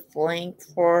Jessica's link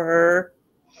for her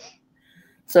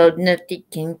so Nifty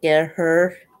can get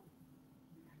her?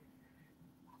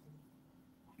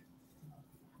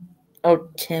 Oh,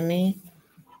 Timmy,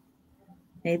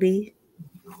 maybe.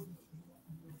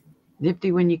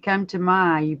 Nifty, when you come to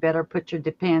mine, you better put your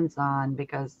depends on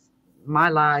because my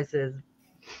lies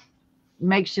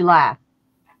makes you laugh.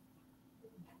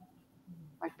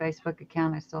 My Facebook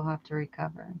account, I still have to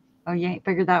recover. Oh, you ain't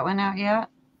figured that one out yet?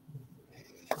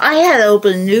 I had to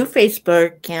open a new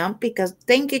Facebook account because,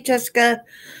 thank you, Jessica.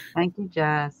 Thank you,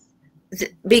 Jess.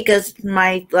 Because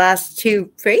my last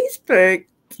two Facebook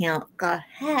account got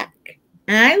hacked.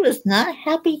 And I was not a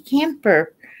happy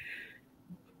camper.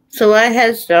 So I had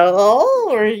to start all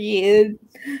over again.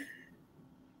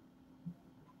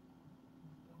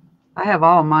 I have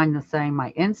all mine the same.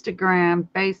 My Instagram,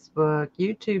 Facebook,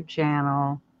 YouTube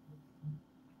channel.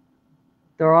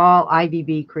 They're all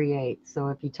IVB Create. So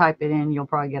if you type it in, you'll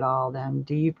probably get all of them.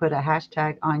 Do you put a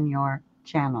hashtag on your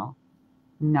channel?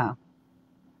 No.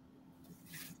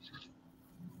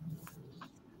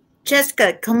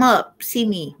 Jessica, come up. See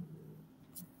me.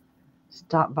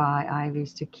 Stop by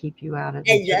Ivy's to keep you out of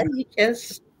the I love you,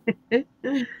 Jess.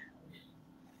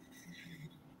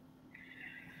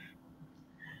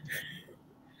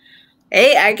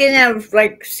 Hey, I can have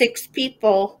like 6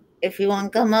 people if you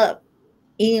want to come up.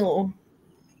 Ew.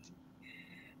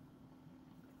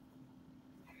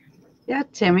 Yeah,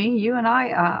 Timmy, you and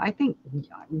I think,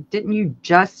 didn't you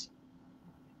just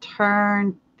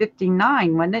turn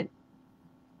 59, wasn't it?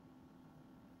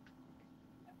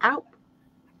 Ow.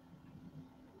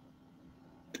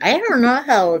 I don't know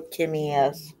how old Timmy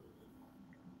is.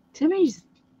 Timmy's,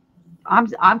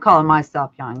 I'm calling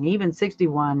myself young. Even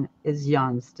 61 is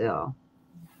young still.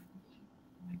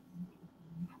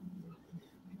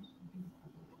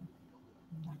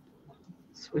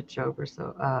 Switch over.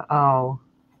 So, oh,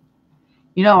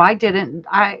 you know,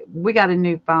 we got a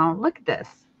new phone. Look at this.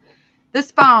 This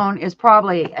phone is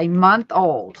probably a month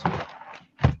old.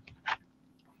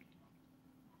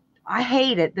 I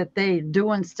hate it that they're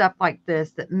doing stuff like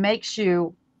this that makes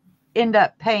you end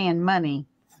up paying money.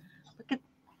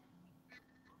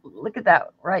 Look at that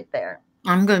right there.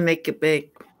 I'm going to make it big.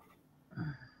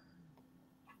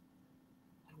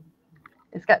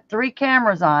 It's got 3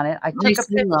 cameras on it. I took a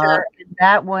picture and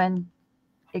that one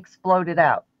exploded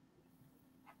out.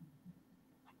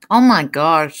 Oh my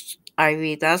gosh,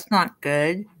 Ivy, that's not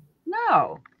good. No,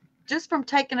 No, just from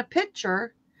taking a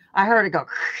picture, I heard it go.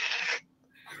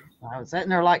 I was sitting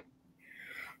there like,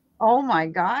 oh my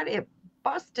God, it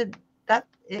busted that.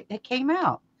 It came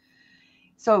out.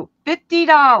 So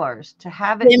 $50 to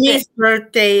have it Timmy's fixed.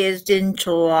 birthday is in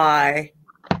July.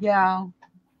 Yeah.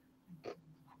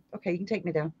 Okay, you can take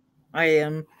me down. I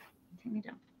am. Take me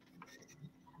down.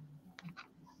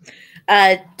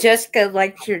 Jessica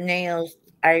likes your nails,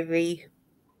 Ivy.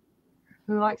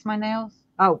 Who likes my nails?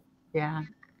 Oh, yeah.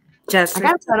 I Jessica.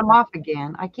 gotta cut them off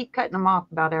again. I keep cutting them off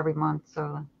about every month.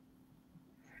 So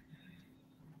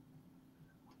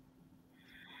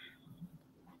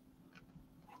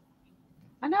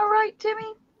I know, right,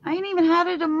 Timmy? I ain't even had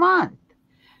it a month.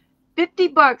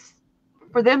 $50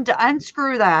 for them to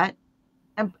unscrew that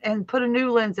and put a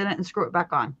new lens in it and screw it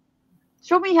back on.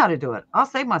 Show me how to do it. I'll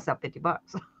save myself $50.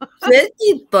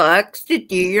 $50 to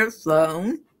do your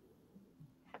phone?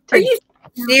 Are you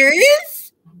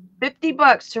serious?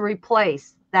 $50 to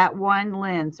replace that one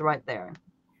lens right there.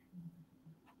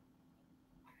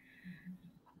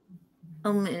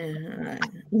 Oh man,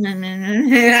 no.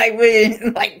 I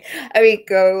wouldn't I would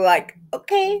go like,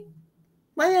 okay,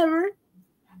 whatever.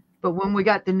 But when we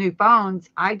got the new phones,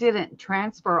 I didn't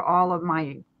transfer all of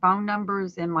my phone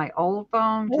numbers in my old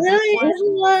phone to this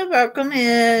one. Welcome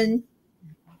in.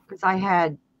 Because I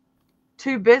had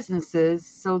 2 businesses,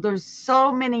 so there's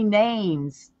so many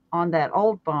names on that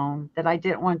old phone that I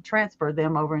didn't want to transfer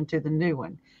them over into the new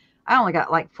one. I only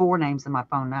got like 4 names in my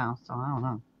phone now, so I don't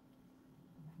know.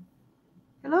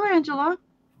 Hello, Angela.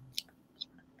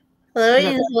 Hello,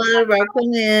 Angela.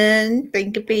 Welcome in.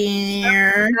 Thank you for being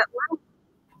here.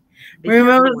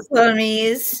 Remember the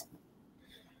Sonies.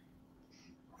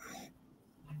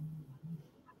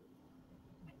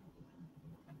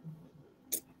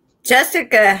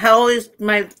 Jessica, how is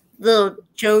my little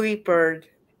Joey bird?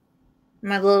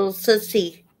 My little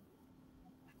sissy.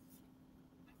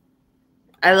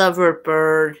 I love her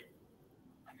bird.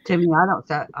 Timmy,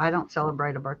 I don't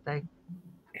celebrate a birthday.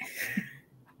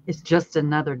 It's just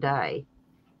another day.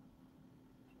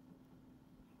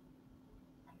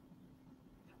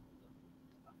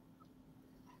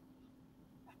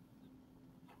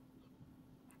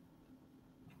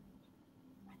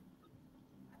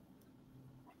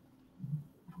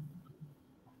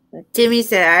 Timmy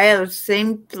said I have the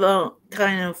same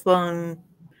kind of phone,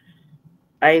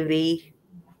 Ivy.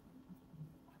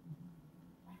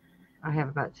 I have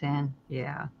about 10.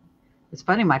 Yeah. It's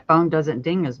funny, my phone doesn't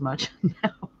ding as much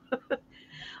now.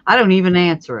 I don't even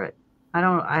answer it.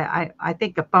 I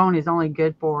think the phone is only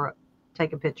good for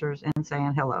taking pictures and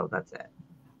saying hello. That's it.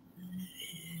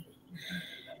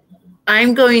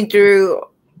 I'm going through,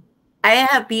 I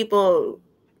have people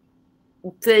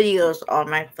videos on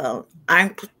my phone.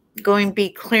 I'm going to be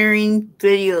clearing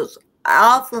videos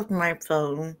off of my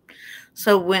phone.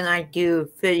 So when I do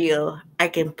a video, I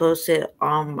can post it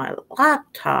on my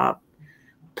laptop,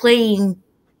 do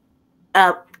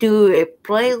a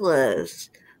playlist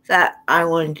that I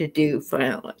wanted to do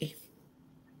finally.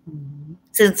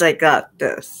 Since I got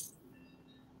this.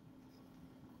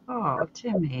 Oh,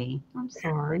 Timmy, I'm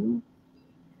sorry.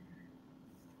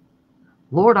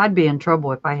 Lord, I'd be in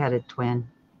trouble if I had a twin.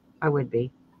 I would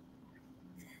be.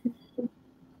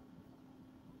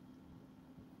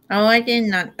 Oh, I did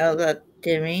not know that,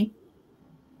 Timmy.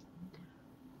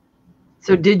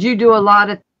 So did you do a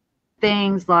lot of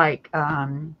things like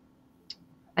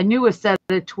I knew a set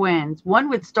of twins. One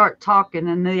would start talking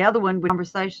and the other one would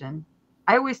conversation.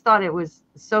 I always thought it was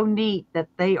so neat that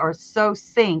they are so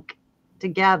synced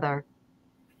together,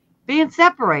 being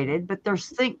separated, but they're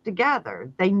synced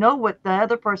together. They know what the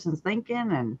other person's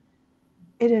thinking, and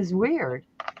it is weird.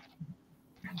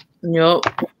 Nope.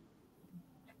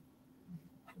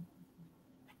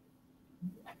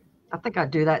 I think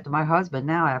I'd do that to my husband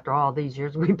now after all these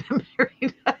years we've been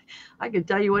married. I can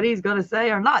tell you what he's going to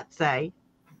say or not say.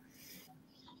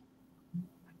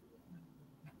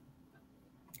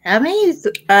 How many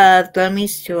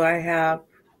dummies do I have?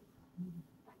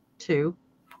 2.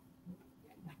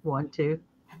 1, 2.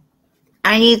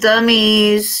 I need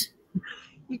dummies.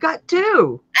 You got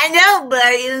 2. I know,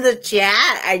 but in the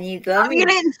chat, I need dummies. You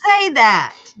didn't say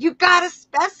that. You got to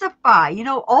specify. You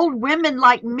know, old women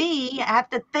like me have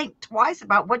to think twice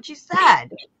about what you said.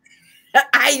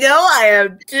 I know I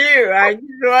have 2. I just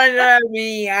want to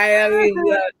be.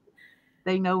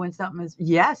 They know when something is.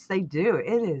 Yes, they do.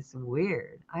 It is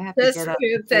weird. I have to get up.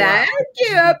 I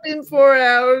get up in 4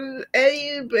 hours. Eddie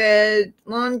in bed.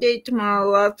 Long day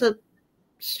tomorrow. Lots of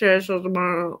stressful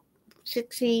tomorrow.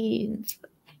 16.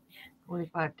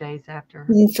 45 days after.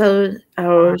 7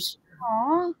 hours.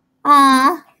 Aww.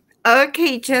 Aw.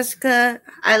 Okay, Jessica.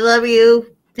 I love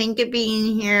you. Thank you for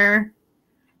being here.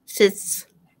 Sis.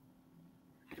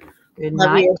 Good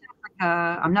Love night, you.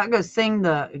 Jessica. I'm not going to sing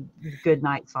the good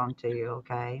night song to you,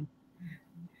 okay?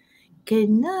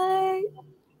 Good night.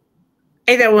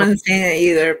 I don't want to sing it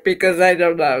either because I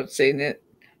don't know how to sing it.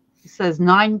 It says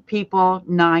 9 people,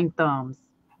 9 thumbs.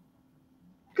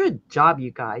 Good job,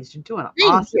 you guys. You're doing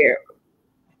Thank awesome. you.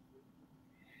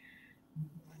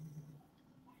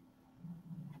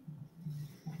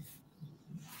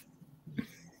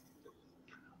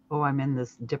 Oh, I'm in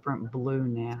this different blue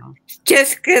now.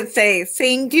 Jessica say,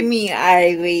 sing to me,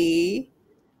 Ivy.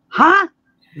 Huh?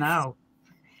 No.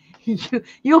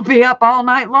 You'll be up all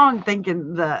night long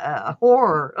thinking the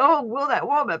horror. Oh, will that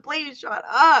woman please shut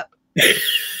up?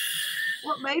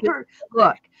 What made her?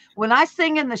 Look, when I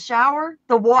sing in the shower,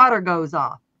 the water goes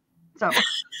off. So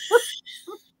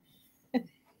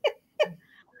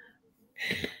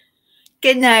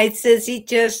Good night, Sissy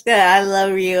Jessica. I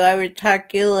love you. I will talk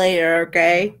to you later,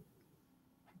 okay?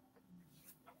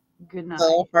 good night.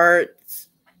 Little hearts.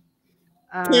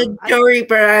 Dory,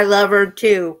 but I love her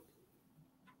too.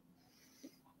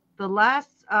 The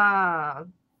last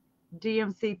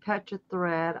DMC Petra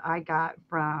thread I got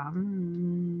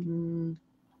from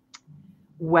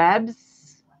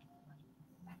Webs.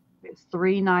 It's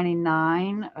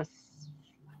 $3.99 a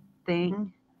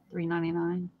thing,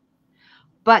 $3.99.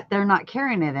 But they're not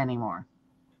carrying it anymore.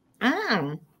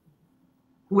 Oh.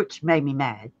 Which made me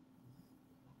mad.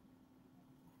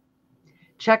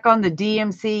 Check on the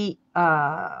DMC.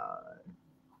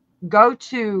 Go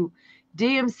to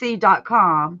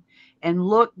dmc.com and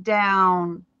look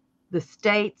down the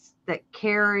states that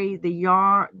carry the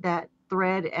yarn, that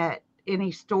thread at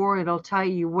any store. It'll tell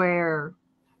you where,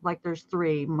 like there's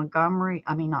 3. Not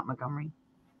Montgomery.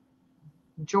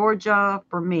 Georgia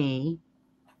for me.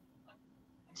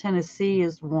 Tennessee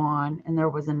is 1, and there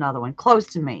was another one close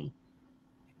to me.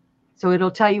 So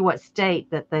it'll tell you what state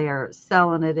that they are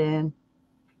selling it in,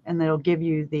 and they'll give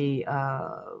you the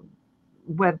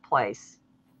web place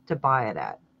to buy it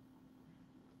at.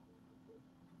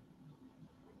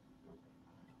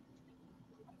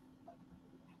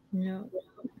 No.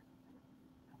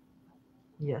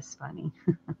 Yes, funny.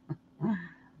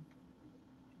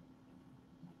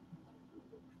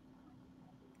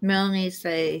 Melanie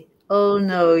say, oh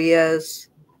no, yes.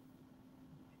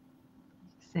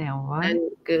 Saying what? I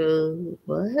go,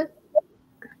 what?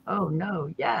 Oh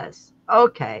no, yes.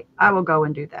 Okay, I will go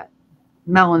and do that.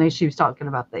 Melanie, she was talking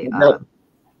about the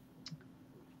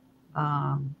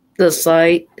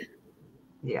site.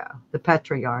 Yeah, the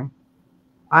Petra yarn.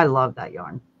 I love that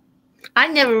yarn. I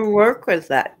never worked with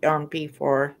that yarn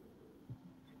before.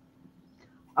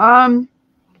 The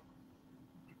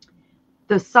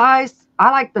size,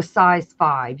 I like the size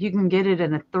 5. You can get it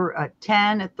in a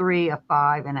 10, a 3, a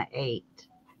 5, and an 8.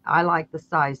 I like the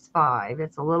size 5.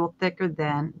 It's a little thicker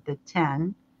than the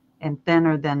 10 and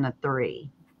thinner than the 3.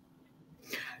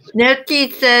 Nifty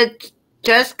said,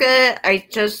 Jessica, I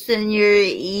just sent your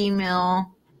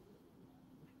email.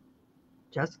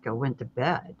 Jessica went to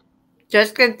bed.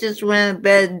 Jessica just went to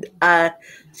bed,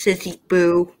 Sissy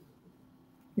Boo.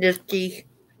 Nifty.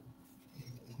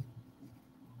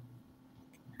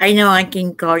 I know I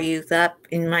can call you that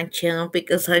in my channel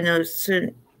because I know a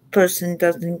certain person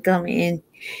doesn't come in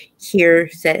here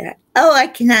say, oh, I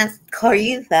cannot call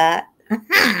you that.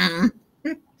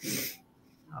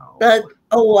 But,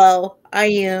 oh well, I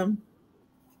am.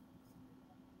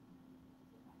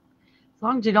 As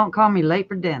long as you don't call me late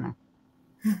for dinner.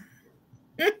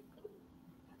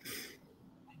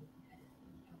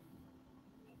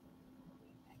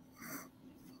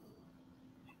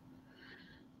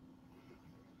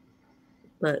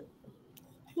 But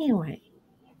anyway.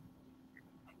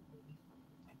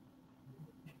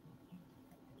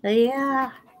 So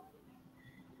yeah.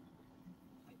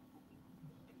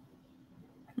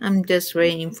 I'm just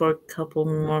waiting for a couple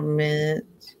more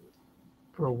minutes.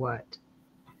 For what?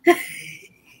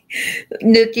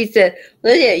 Nuki said,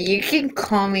 Lydia, you can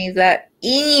call me that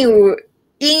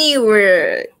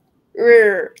anywhere.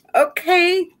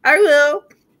 Okay, I will.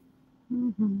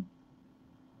 Mm-hmm.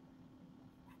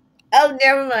 Oh,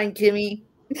 never mind, Timmy.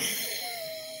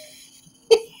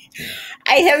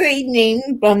 I have a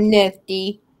name from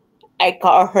Nifty. I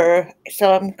call her,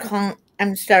 so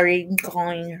I'm starting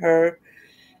calling her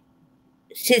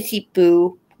Sissy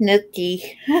Boo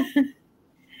Nifty.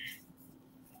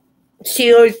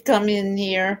 She always comes in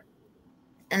here,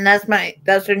 and that's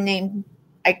her name.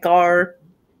 I call her.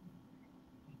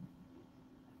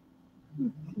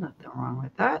 Nothing wrong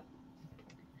with that.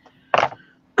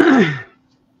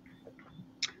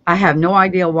 I have no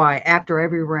idea why after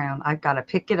every round I've got to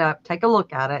pick it up, take a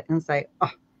look at it, and say,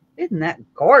 oh, Isn't that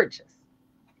gorgeous?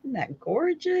 Isn't that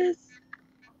gorgeous?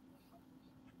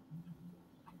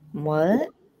 What?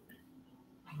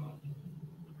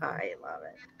 I love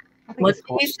it. What did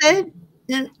you say,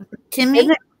 Timmy?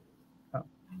 Isn't it? Oh.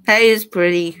 That is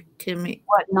pretty, Timmy.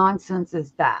 What nonsense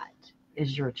is that?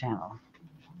 Is your channel?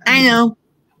 I know.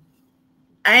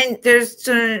 There's a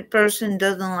certain person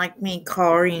doesn't like me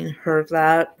calling her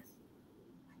that.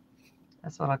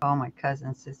 That's what I call my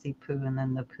cousin, Sissy Poo, and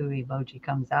then the poo emoji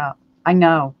comes out. I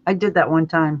know. I did that one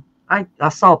time. I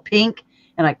saw pink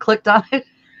and I clicked on it.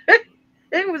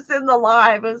 It was in the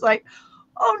live. I was like,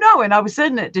 oh no. And I was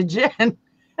sending it to Jen.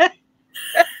 It's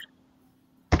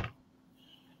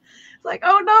like,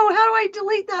 oh no, how do I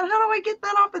delete that? How do I get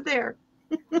that off of there?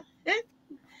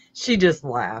 She just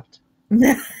laughed.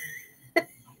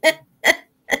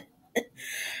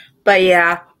 But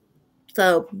yeah.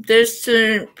 So this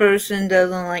certain person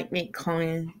doesn't like me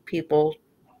calling people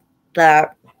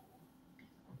that.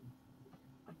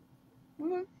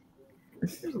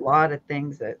 There's a lot of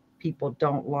things that people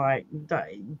don't like.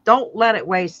 Don't let it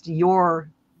waste your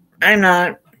I'm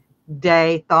not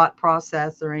day thought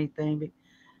process or anything.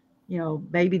 You know,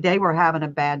 maybe they were having a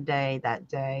bad day that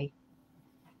day.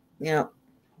 Yeah.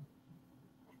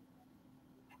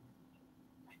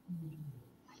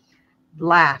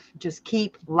 Laugh. Just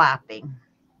keep laughing.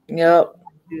 Yep.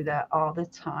 Do that all the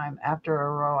time. After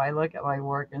a row, I look at my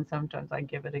work and sometimes I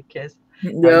give it a kiss.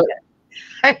 Yep.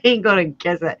 I ain't gonna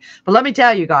kiss it. But let me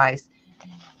tell you guys,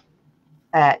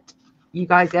 you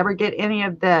guys ever get any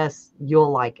of this,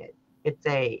 you'll like it.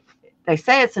 They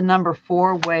say it's a number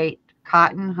 4 weight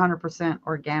cotton, 100%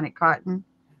 organic cotton,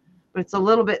 but it's a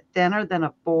little bit thinner than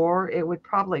a 4. It would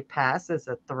probably pass as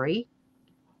a 3.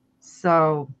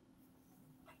 So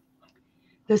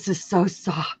this is so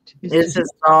soft. This is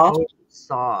soft. So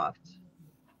soft.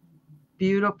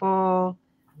 Beautiful.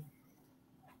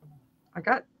 I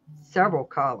got several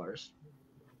colors.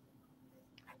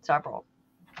 Several.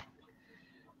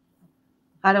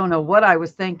 I don't know what I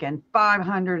was thinking.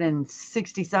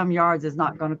 560 some yards is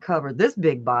not going to cover this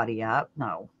big body up.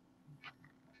 No.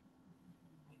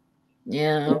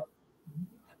 Yeah.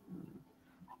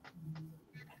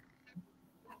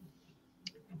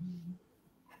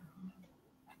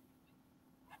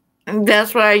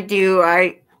 That's what I do.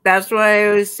 That's what I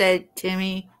always said,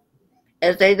 Timmy.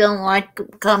 If they don't like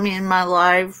coming in my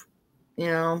live, you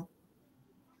know.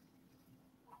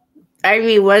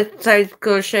 Ivy, what size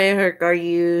crochet hook are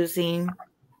you using?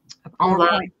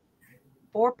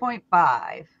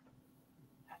 4.5.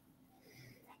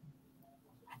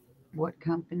 What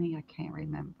company? I can't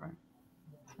remember.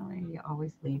 Sorry, you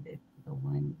always leave it the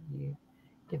one you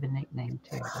give a nickname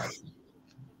to.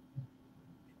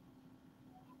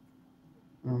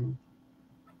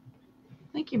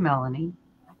 Thank you, Melanie.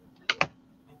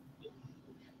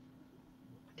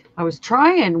 I was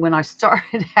trying when I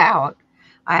started out.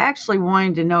 I actually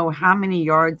wanted to know how many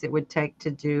yards it would take to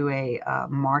do a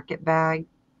market bag.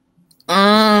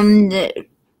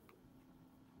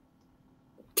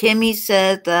 Timmy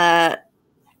said that.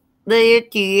 Lydia,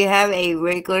 do you have a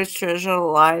regular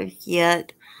social live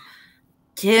yet?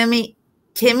 Timmy,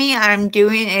 I'm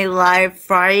doing a live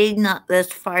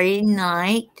this Friday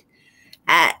night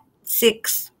at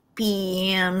 6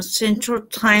 p.m. Central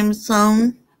Time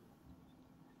Zone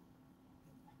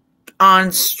on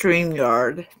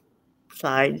StreamYard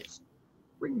side.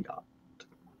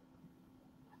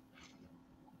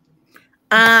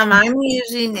 I'm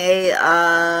using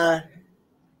a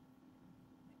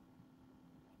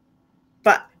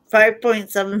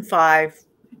 5.75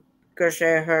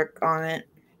 crochet hook on it.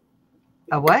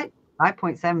 A what?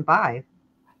 5.75.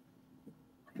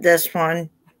 This one.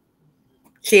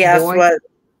 She asked Boyd? What?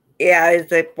 Yeah,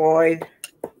 it's a Boyd.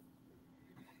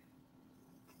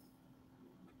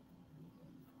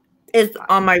 It's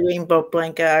on my rainbow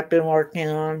blanket I've been working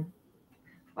on.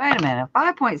 Wait a minute.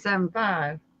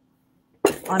 5.75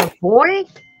 on a Boyd?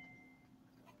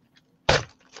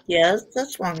 Yes,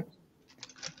 this one.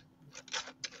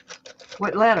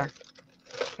 What letter?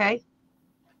 K?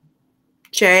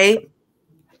 J.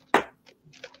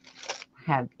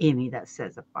 Have any that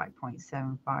says a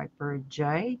 5.75 for a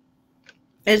J?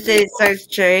 It says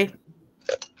J.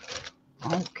 I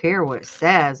don't care what it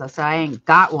says. I say I ain't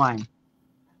got one.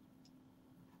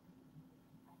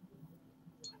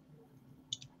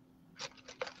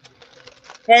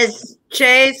 It's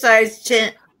J size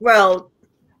 10. Well,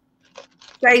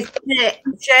 size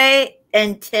J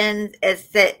and 10 is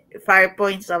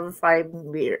 5.75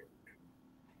 meter.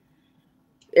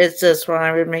 It's this one.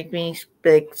 I would make me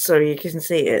big so you can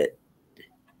see it.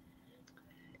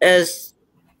 It's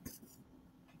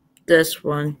this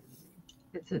one.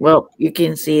 Well, you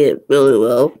can see it really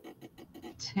well.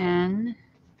 10.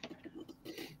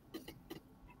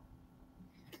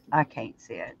 I can't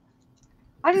see it.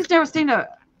 I just never seen a.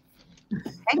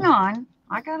 Hang on.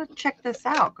 I got to check this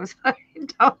out because I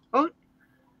don't.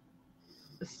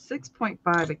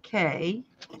 6.5 a K.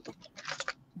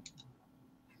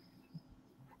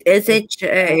 It's a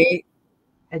J.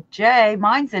 A J.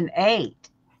 Mine's an 8.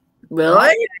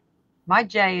 Really? My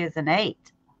J is an 8.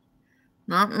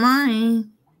 Not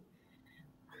mine.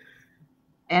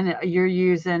 And you're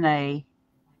using a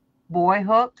boy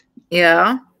hook?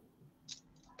 Yeah.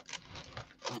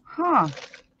 Huh.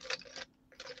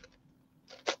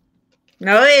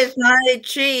 No, it's not a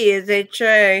chi. It's a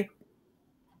J.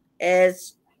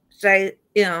 It's, say,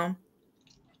 you know.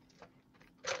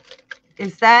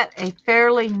 Is that a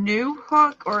fairly new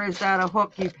hook or is that a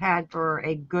hook you've had for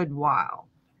a good while?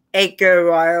 A good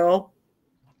while.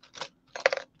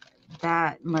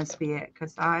 That must be it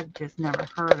because I've just never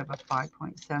heard of a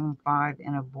 5.75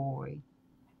 in a boy.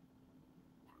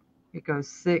 It goes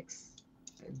 6.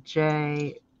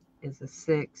 J is a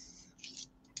 6.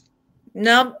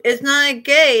 Nope, it's not a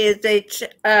K. It's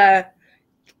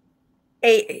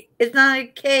it's not a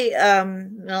K,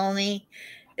 Melanie.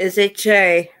 It's a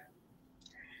J.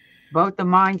 Both of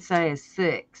mine say is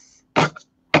 6.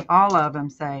 All of them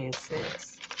say is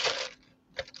 6.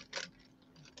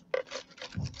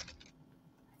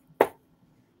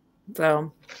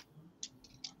 So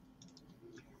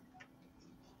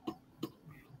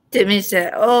Timmy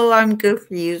said, "Oh, I'm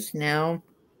confused now."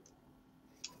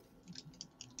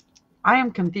 I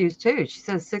am confused too. She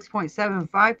says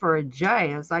 6.75 for a J.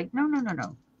 I was like, no.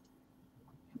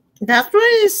 That's what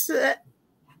it said.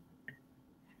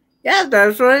 Yeah,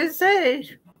 that's what it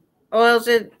said. Or else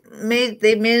they made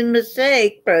a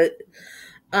mistake, but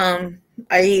I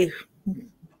A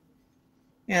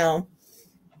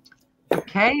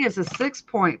K is a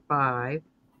 6.5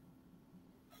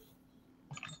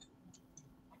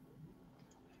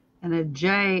 and a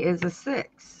J is a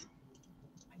 6.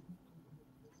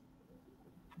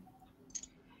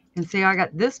 And see, I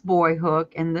got this boy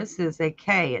hook and this is a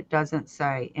K. It doesn't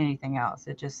say anything else.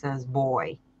 It just says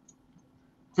boy.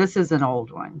 This is an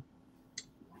old one.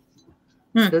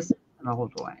 This is an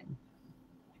old one.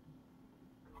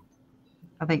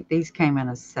 I think these came in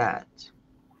a set.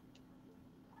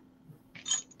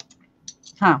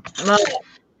 Huh. Well,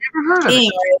 never heard of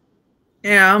it.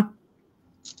 Yeah.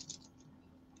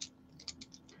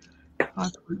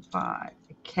 5.5.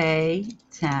 K,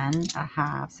 10, a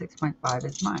half, 6.5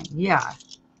 is mine. Yeah.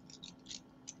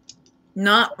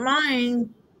 Not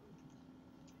mine.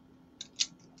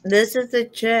 This is a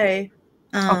J.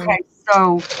 Okay,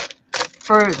 so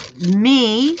for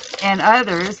me and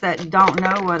others that don't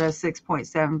know what a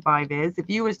 6.75 is, if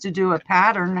you was to do a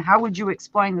pattern, how would you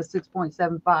explain the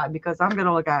 6.75? Because I'm going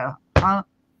to look at it.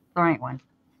 There ain't one.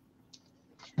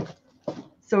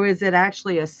 So is it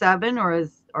actually a 7 or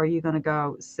are you going to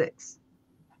go 6?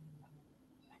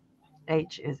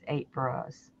 H is 8 for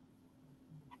us.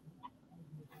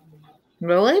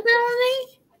 Really,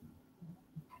 Melanie?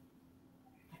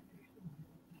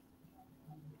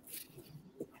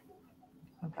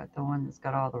 I've got the one that's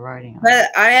got all the writing on it. But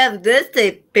I have this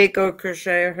a big old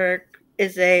crochet hook.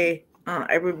 It's a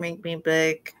it would make me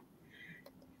big.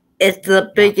 It's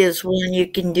the biggest one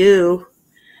you can do.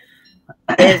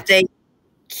 It's a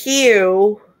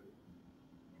Q.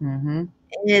 Mm-hmm. And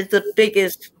it's the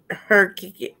biggest hook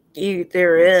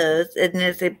there is, and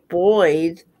it's a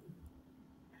Boyd.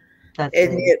 That's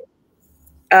and it.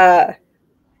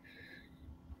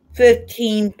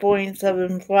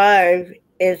 15.75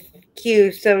 is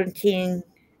Q17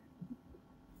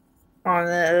 on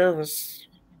those.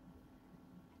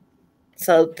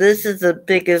 So this is the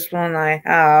biggest one I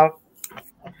have.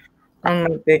 On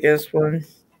my biggest one.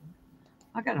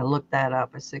 I gotta look that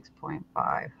up. A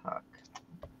 6.5 hook.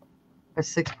 A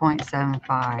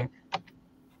 6.75.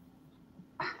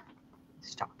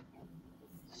 Stop.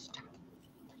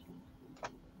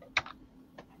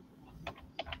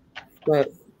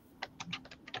 But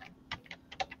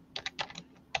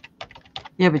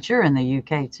yeah, but you're in the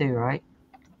UK too, right?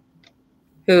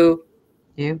 Who?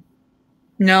 You?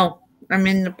 No, I'm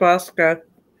in Nebraska,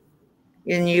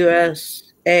 in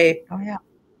USA. Oh yeah.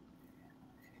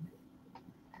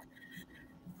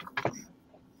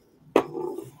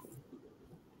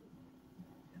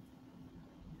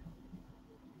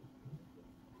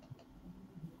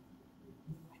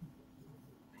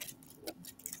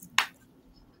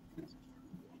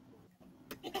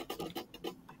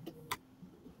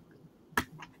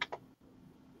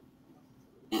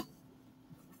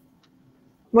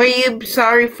 What are you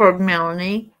sorry for,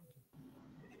 Melanie?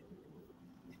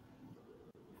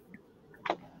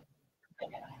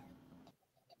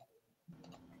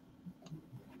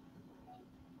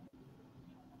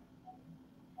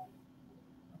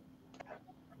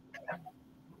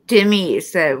 Timmy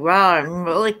said, wow, I'm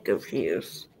really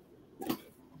confused.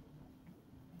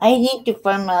 I need to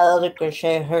find my other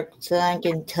crochet hooks so I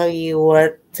can tell you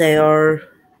what they are.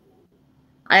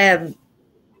 I have a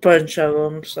bunch of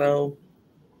them, so.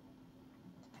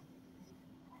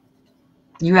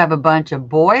 You have a bunch of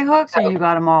boy hooks, or you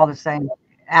got them all the same?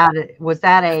 Was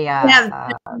that a?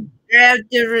 I have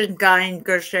different kind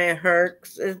crochet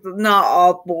hooks. It's not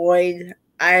all boy.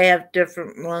 I have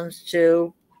different ones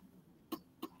too.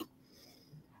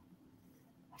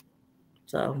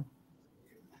 So.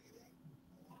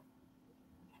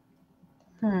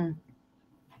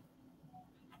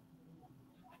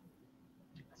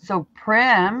 So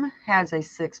Prim has a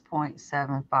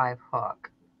 6.75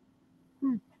 hook.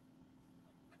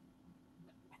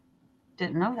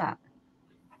 Didn't know that.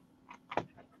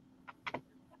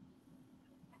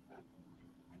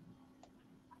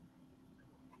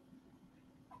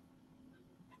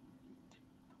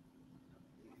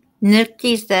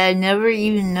 Nifty said, I never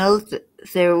even know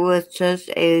there was such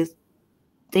a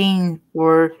thing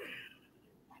for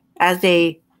as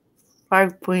a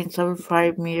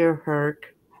 5.75 meter hook.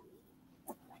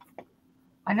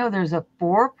 I know there's a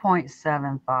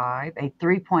 4.75, a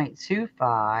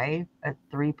 3.25, a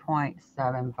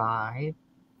 3.75.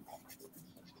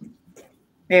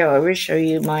 Here, let me show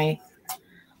you my.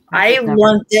 I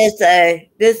want this.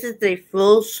 This is a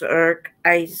full circ.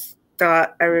 I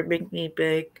thought I would make me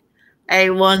big.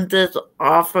 I want this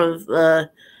off of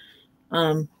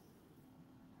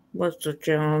what's the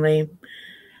channel name?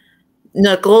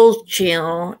 Nicole's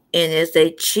channel, and it's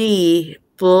a chi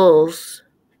bulls,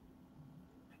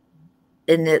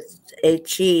 and it's a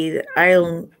chi. I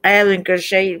haven't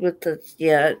crocheted with this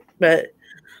yet, but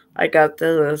I got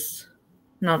this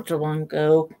not too long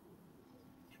ago.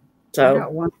 So I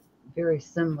got one very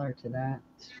similar to that.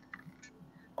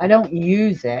 I don't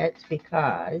use it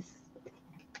because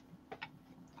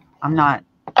I'm not.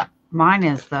 Mine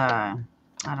is the,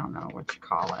 I don't know what you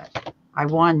call it. I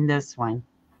won this one.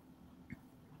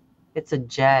 It's a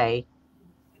J.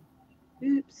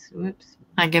 Oops.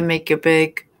 I can make it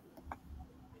big.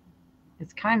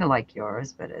 It's kind of like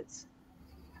yours, but it's.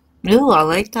 Ooh, I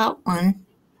like that one.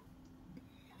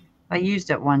 I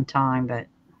used it one time, but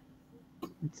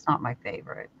it's not my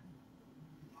favorite.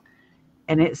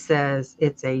 And it says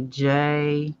it's a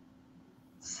J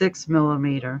 6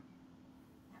 millimeter.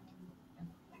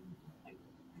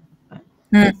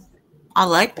 I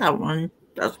like that one.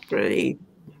 That's pretty.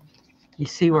 You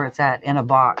see where it's at in a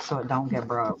box so it don't get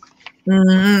broke.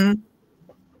 Mm-hmm.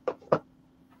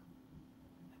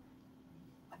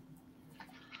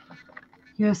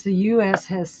 Yes, the US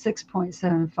has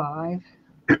 6.75.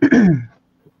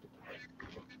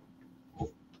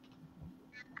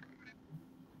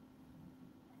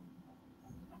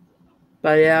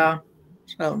 But yeah,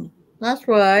 so that's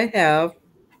what I have.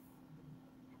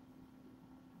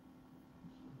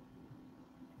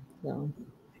 So.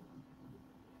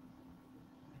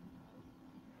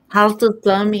 How's the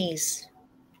thummies?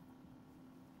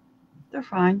 They're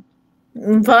fine.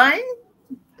 Fine?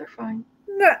 They're fine.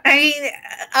 I mean,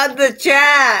 on the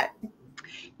chat.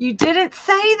 You didn't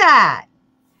say that.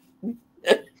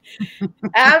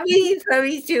 Abby,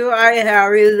 thummies too. I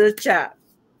have in the chat.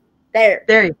 There.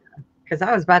 There you go. Because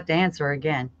I was about to answer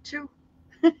again. Choo.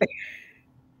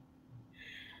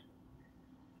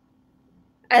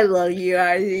 I love you,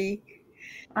 Ivy.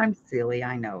 I'm silly.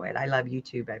 I know it. I love you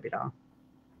too, baby doll.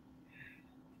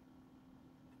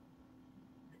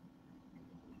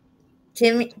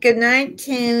 Timmy, good night,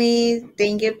 Timmy.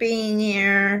 Thank you for being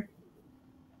here.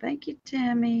 Thank you,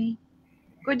 Timmy.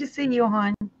 Good to see you,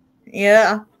 hon.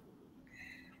 Yeah.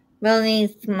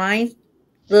 Melanie's my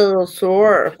little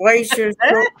sore. Why is your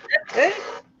sore?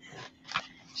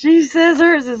 She says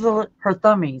hers is her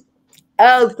thummies.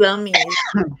 Oh, thummies.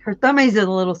 Her thummies is a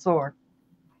little sore.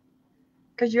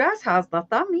 Because you asked how's the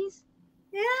thummies.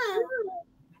 Yeah.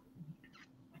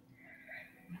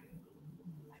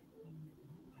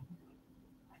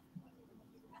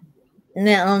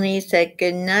 Melanie said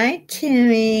good night to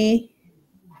me.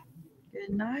 Good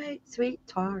night,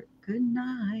 sweetheart. Good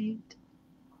night.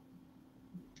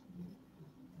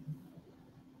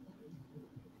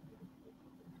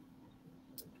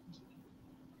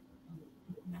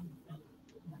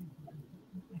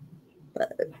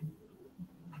 But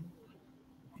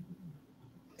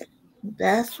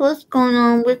that's what's going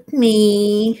on with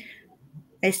me.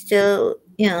 I still,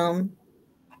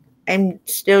 I'm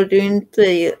still doing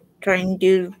trying to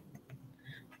do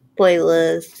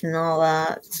playlists and all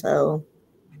that. So,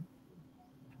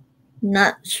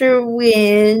 not sure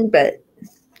when, but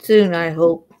soon, I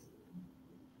hope.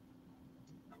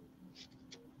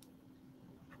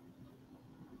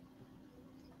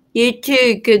 You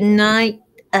too. Good night,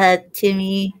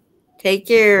 Timmy. Take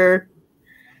care.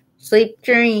 Sleep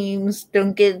dreams.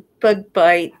 Don't get bug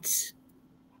bites.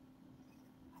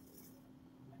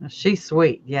 She's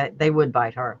sweet. Yeah, they would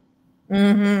bite her.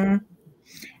 Mm-hmm.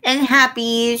 And happy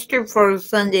Easter for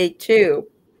Sunday too.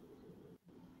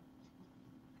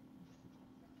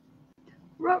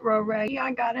 Ruh-roh-ray,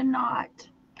 I got a knot.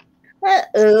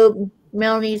 Uh-oh.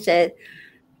 Melanie said,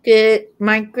 good.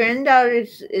 My granddaughter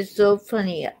is so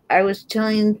funny. I was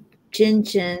telling Chin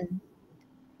Chin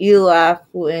you laugh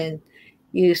when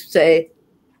you say,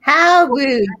 how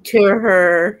rude to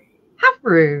her. How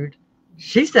rude.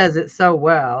 She says it so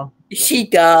well. She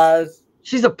does.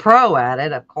 She's a pro at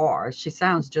it, of course. She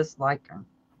sounds just like her.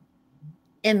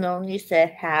 And Melanie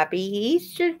said, happy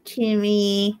Easter,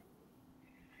 Timmy.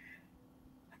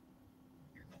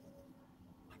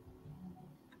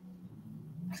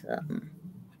 So,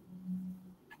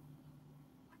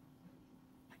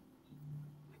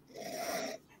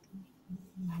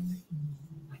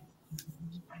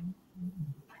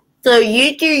 so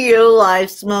you do your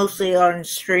lives mostly on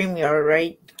StreamYard,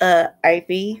 right,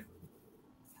 Ivy?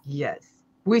 Yes.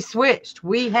 We switched.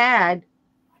 We had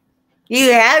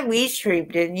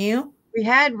Restream, didn't you?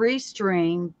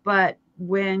 Restream, but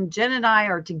when Jen and I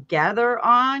are together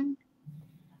on,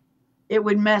 it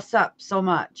would mess up so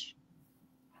much.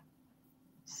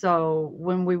 So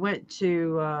when we went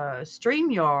to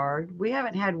StreamYard, we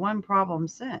haven't had one problem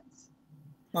since.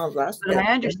 Well, that's But good.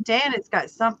 I understand it's got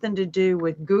something to do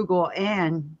with Google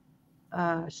and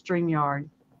StreamYard.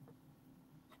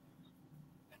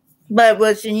 But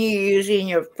wasn't you using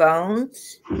your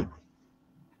phones?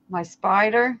 My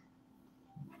spider?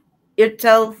 Your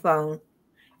telephone.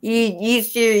 You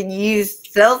used to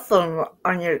use cell phone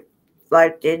on your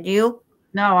life, didn't you?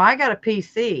 No, I got a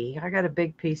PC. I got a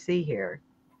big PC here.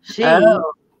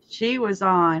 Oh. She was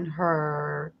on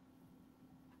her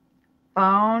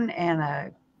phone and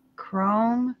a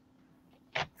Chrome.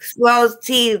 Well,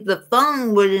 see, the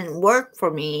phone wouldn't work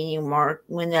for me anymore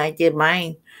when I did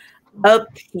mine. Oh,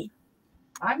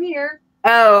 I'm here.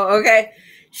 oh, okay.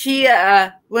 She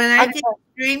when I did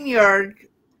StreamYard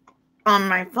on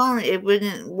my phone, it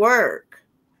wouldn't work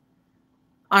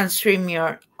on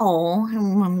StreamYard. Oh, I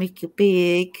want to make it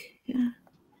big.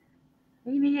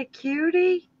 Ain't he a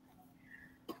cutie?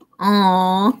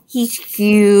 Oh, he's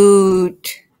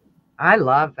cute. I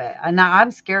love it. And now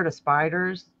I'm scared of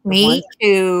spiders. Me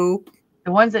too.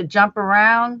 The ones that jump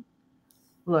around.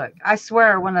 Look, I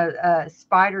swear when a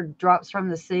spider drops from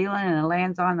the ceiling and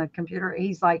lands on the computer,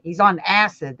 he's on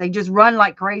acid. They just run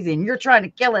like crazy and you're trying to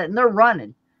kill it and they're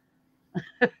running.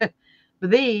 But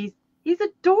he's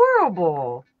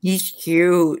adorable. He's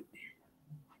cute.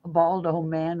 A bald old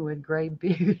man with gray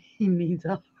beard. He needs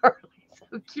a Harley.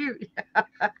 So cute.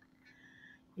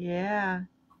 Yeah.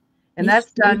 And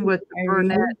that's done with the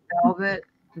Burnett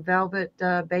velvet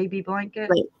baby blanket.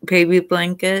 Baby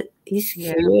blanket. He's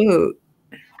cute.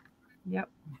 Yep.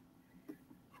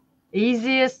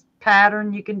 Easiest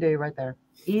pattern you can do right there.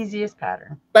 Easiest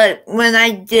pattern. But when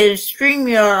I did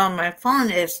StreamYard on my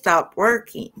phone, it stopped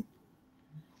working.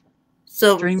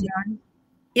 So StreamYard?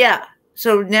 Yeah.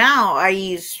 So now I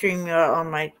use StreamYard on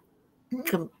my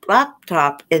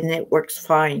laptop and it works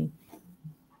fine.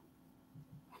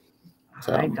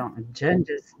 So. I don't.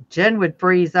 Jen would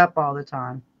freeze up all the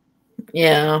time.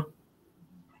 Yeah.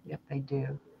 Yep, they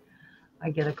do. I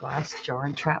get a glass jar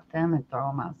and trap them and throw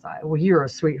them outside. Well, you're a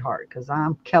sweetheart because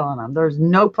I'm killing them. There's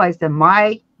no place in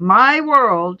my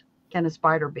world can a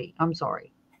spider be. I'm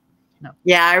sorry. No.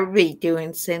 Yeah, I would be doing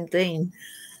the same thing.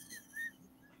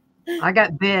 I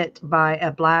got bit by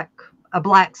a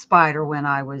black spider when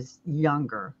I was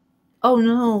younger. Oh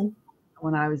no.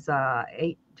 When I was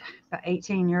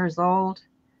 18 years old.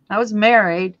 I was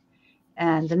married,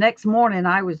 and the next morning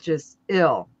I was just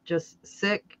ill, just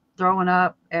sick, throwing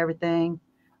up, everything.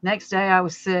 Next day I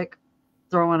was sick,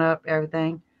 throwing up,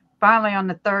 everything. Finally, on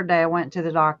the third day, I went to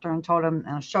the doctor and told him,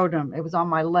 and I showed him, it was on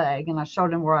my leg, and I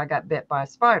showed him where I got bit by a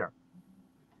spider.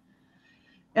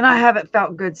 And I haven't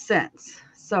felt good since.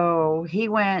 So he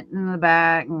went in the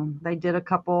back and they did a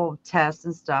couple tests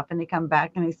and stuff. And he come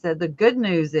back and he said, the good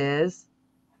news is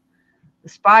the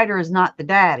spider is not the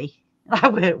daddy. And I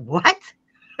went, what?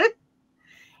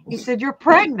 He said, you're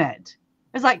pregnant.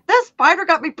 It's like, this spider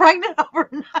got me pregnant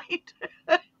overnight.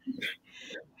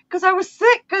 Because I was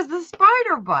sick because the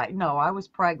spider bite. No, I was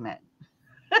pregnant.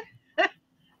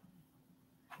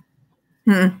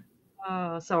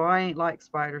 So I ain't like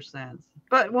spiders since.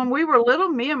 But when we were little,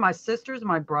 me and my sisters and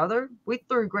my brother, we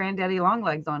threw granddaddy long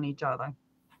legs on each other.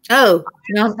 Oh,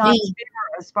 not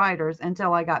scared of spiders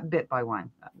until I got bit by one.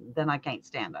 Then I can't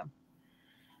stand them.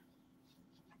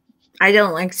 I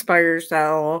don't like spiders at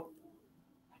all.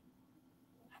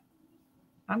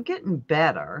 I'm getting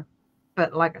better,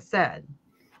 but like I said,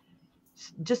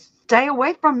 just stay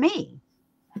away from me.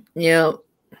 Yep.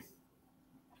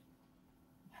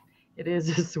 It is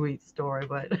a sweet story,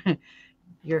 but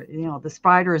the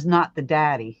spider is not the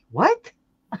daddy. What?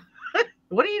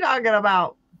 What are you talking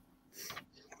about?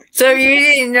 So you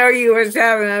didn't know you was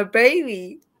having a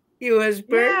baby. You was Yeah.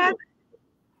 pregnant.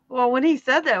 Well, when he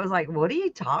said that, I was like, what are you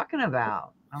talking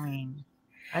about? I mean,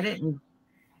 I didn't.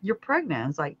 You're pregnant.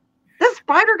 It's like, this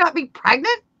spider got me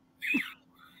pregnant?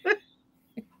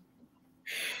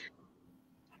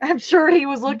 I'm sure he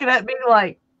was looking at me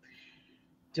like,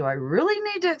 do I really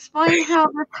need to explain how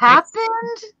this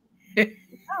happened?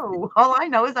 No, all I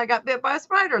know is I got bit by a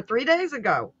spider 3 days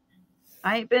ago.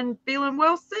 I ain't been feeling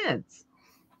well since.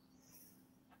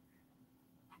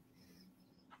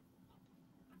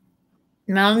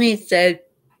 Melanie said,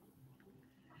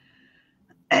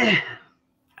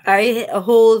 I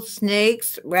hold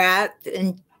snakes, rats,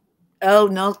 and oh,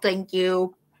 no, thank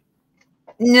you.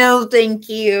 No, thank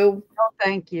you. No,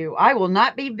 thank you. I will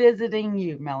not be visiting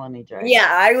you, Melanie J. Yeah,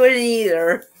 I wouldn't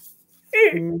either.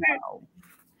 No.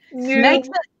 No.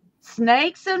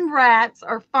 Snakes and rats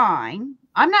are fine.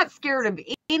 I'm not scared of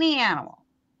any animal,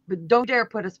 but don't dare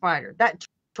put a spider. That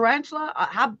tarantula,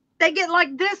 how they get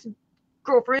like this,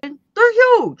 girlfriend? They're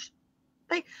huge.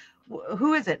 They,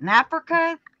 who is it in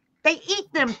Africa? They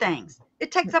eat them things.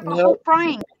 It takes up a whole Nope.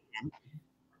 frying pan.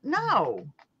 No.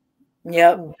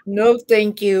 Yep. No,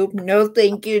 thank you. No,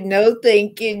 thank you. No,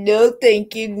 thank you. No,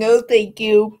 thank you. No, thank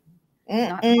you.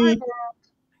 Not in my Mm-mm. world.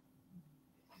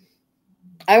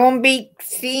 I won't be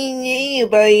seeing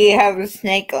anybody have a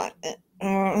snake on it.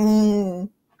 Mm-mm.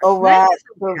 Oh, Snake rats is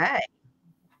or okay.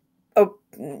 oh,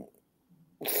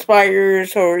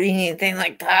 spiders or anything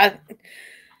like that.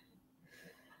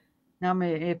 Now,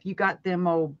 if you got them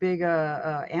old big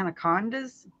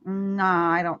anacondas,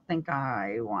 nah, I don't think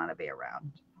I want to be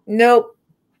around. Nope.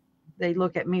 They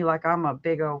look at me like I'm a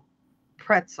big old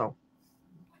pretzel.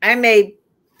 I'm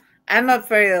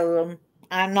afraid of them.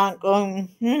 I'm not going.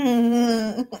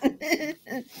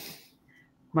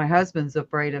 My husband's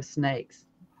afraid of snakes.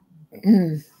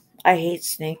 I hate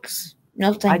snakes.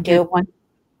 No, I thank did you.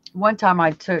 one time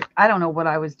I don't know what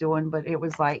I was doing, but it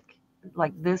was like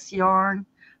this yarn.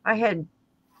 I had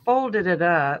folded it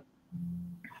up,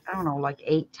 I don't know, like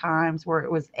 8 times where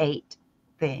it was 8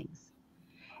 things.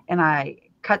 And I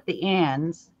cut the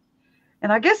ends,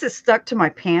 and I guess it stuck to my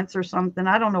pants or something.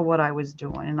 I don't know what I was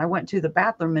doing. And I went to the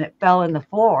bathroom and it fell in the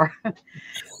floor.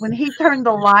 When he turned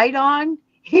the light on,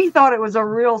 he thought it was a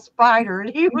real spider and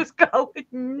he was going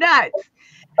nuts.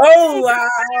 Oh He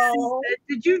wow! said,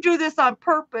 did you do this on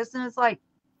purpose? And it's like,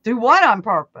 do what on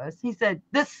purpose? He said,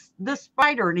 this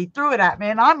spider, and he threw it at me.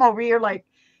 And I'm over here like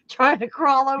trying to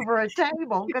crawl over a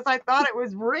table because I thought it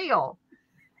was real.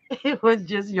 It was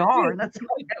just yarn. That's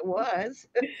all it was.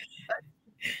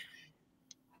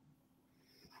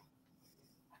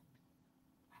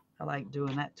 I like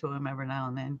doing that to him every now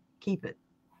and then. Keep it.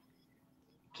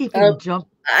 Keep him jumping.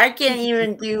 I can't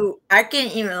even do. I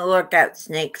can't even look at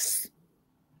snakes.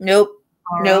 Nope.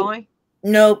 Oh, Nope. really?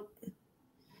 Nope.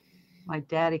 My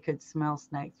daddy could smell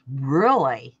snakes.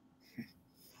 Really?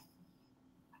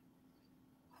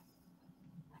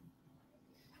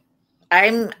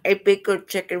 I'm a bigger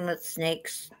chicken with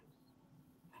snakes.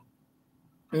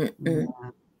 Yeah.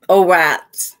 Oh,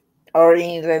 rats or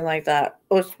anything like that.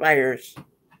 Oh, spiders.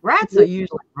 Rats will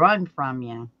usually run from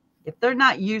you. If they're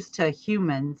not used to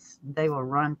humans, they will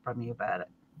run from you about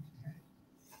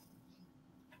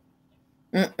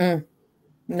it.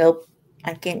 Nope.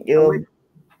 I can't do them.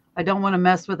 I don't want to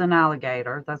mess with an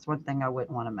alligator. That's one thing I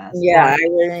wouldn't want to mess. Yeah, I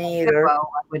wouldn't either. Hippo,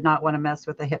 I would not want to mess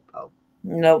with a hippo.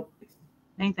 Nope.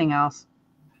 Anything else?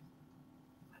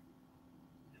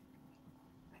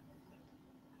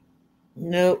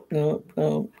 Nope. Nope.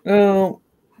 Nope. Nope.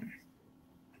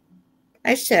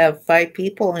 I should have 5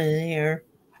 people in here.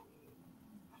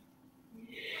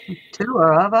 2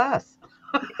 of us.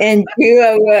 And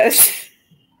 2 of us.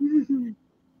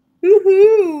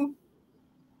 Woohoo!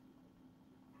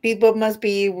 People must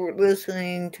be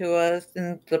listening to us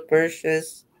in the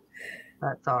bushes.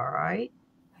 That's all right.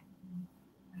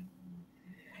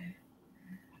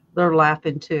 They're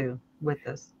laughing too with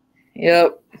us.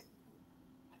 Yep.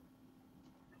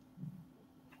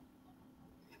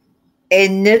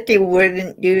 And Nifty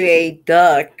wouldn't do a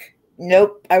duck.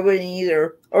 Nope, I wouldn't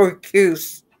either. Or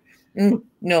goose. Nope,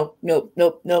 nope, nope,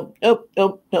 nope, nope,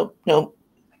 nope, nope, nope.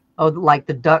 Oh, like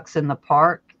the ducks in the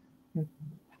park?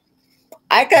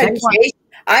 I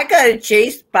got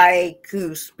chased by a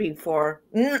goose before.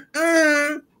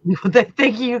 They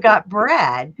think you got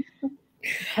bread. Because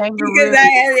Kangaroo. I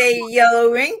had a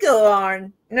yellow wrinkle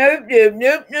on. Nope, nope,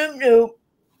 nope, nope, nope.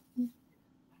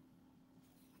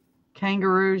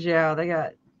 Kangaroos, yeah, they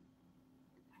got.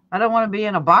 I don't want to be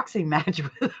in a boxing match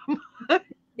with them.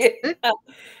 Yeah.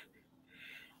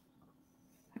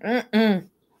 Mm-mm.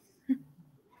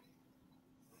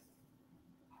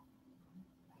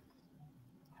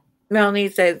 Melanie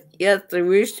says, yes, the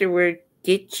rooster would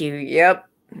get you. Yep.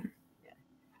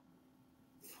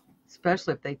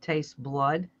 Especially if they taste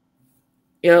blood.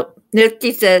 Yep.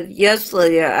 Nifty says, yes,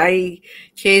 Leah, I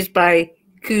chased by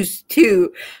Goose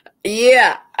too.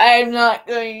 Yeah, I'm not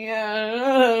going.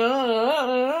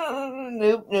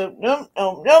 Nope, nope, nope,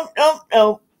 nope, nope, nope,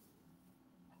 nope.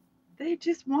 They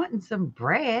just wanting some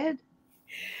bread.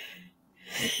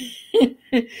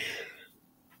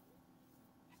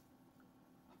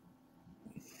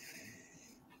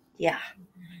 Yeah.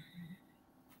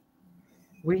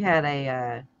 We had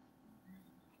a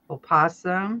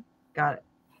opossum got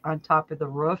on top of the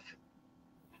roof.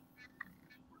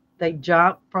 They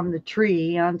jumped from the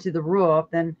tree onto the roof.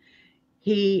 Then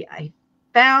I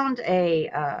found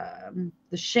the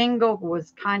shingle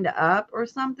was kind of up or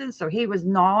something, so he was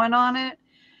gnawing on it,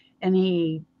 and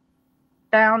he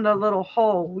found a little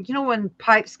hole. You know when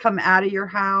pipes come out of your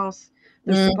house,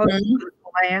 they're supposed to Mm-hmm. put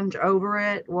a flange over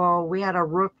it. Well, we had a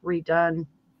roof redone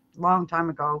a long time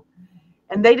ago,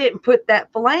 and they didn't put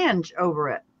that flange over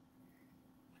it.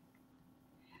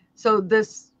 So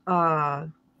this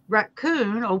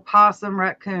raccoon, opossum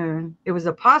raccoon, it was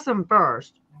a possum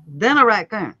first, then a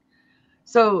raccoon.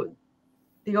 So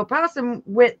the opossum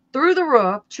went through the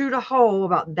roof, chewed a hole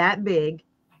about that big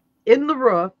in the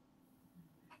roof,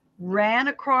 ran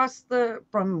across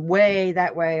from way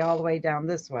that way all the way down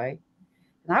this way.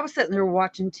 And I was sitting there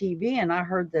watching TV and I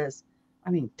heard this.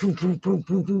 I mean, boom, boom, boom,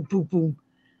 boom, boom, boom, boom.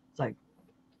 It's like,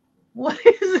 what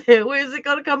is it? Is it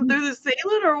going to come through the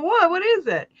ceiling or what? What is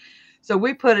it? So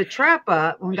we put a trap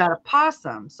up and we got a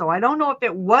possum. So I don't know if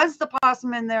it was the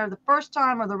possum in there the first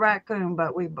time or the raccoon,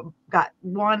 but we got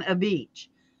one of each.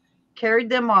 Carried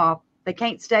them off. They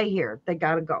can't stay here. They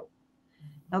got to go.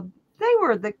 Now, they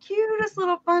were the cutest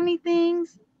little funny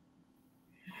things.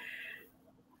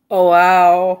 Oh,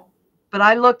 wow. But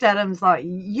I looked at them and thought,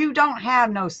 you don't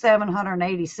have no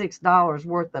 $786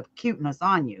 worth of cuteness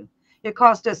on you. It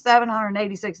cost us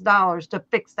 $786 to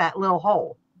fix that little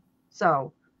hole.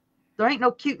 So there ain't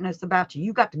no cuteness about you.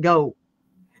 You got to go.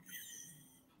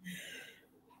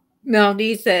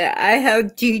 Melody said, I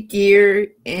have 2 deer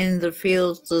in the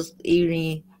fields this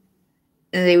evening,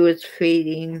 and they was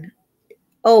feeding.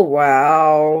 Oh,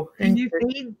 wow. Can you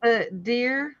feed the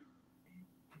deer?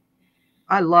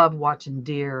 I love watching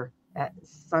deer at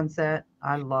sunset.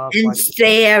 I love And watching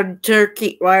they have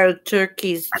wild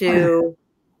turkeys too.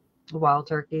 wild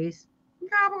turkeys.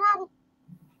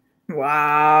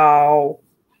 Wow.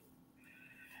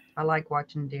 I like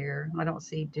watching deer. I don't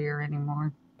see deer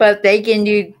anymore. But they can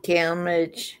do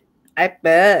damage. I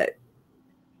bet.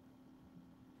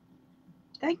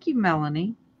 Thank you,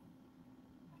 Melanie.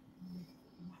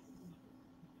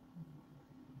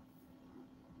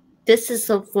 This is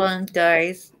so fun,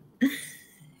 guys.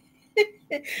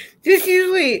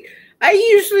 I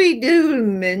usually do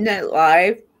midnight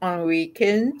live on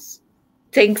weekends.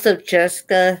 Thanks of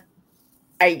Jessica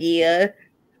idea.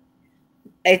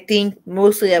 I think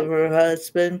mostly of her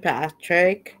husband,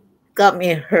 Patrick, got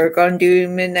me hooked on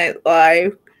doing midnight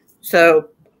live. So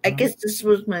I guess this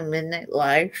was my midnight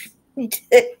live.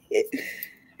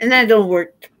 And I don't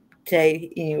work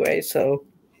today anyway, so.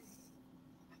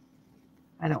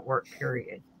 I don't work,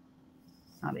 period.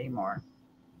 Not anymore.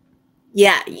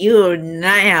 Yeah, you are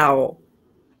now.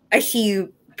 I see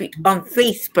you on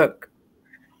Facebook.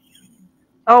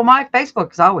 Oh, my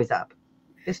Facebook is always up.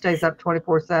 It stays up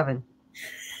 24/7.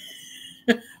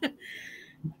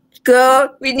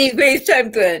 Girl, we need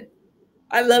FaceTime then.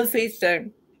 I love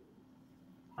FaceTime.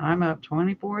 I'm up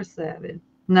 24/7.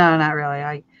 No, not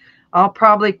really. I'll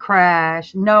probably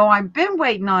crash. No, I've been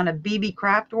waiting on a BB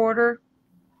Craft order.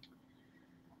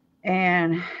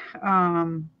 And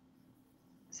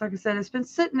so like I said, it's been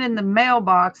sitting in the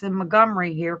mailbox in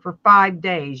Montgomery here for 5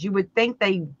 days. You would think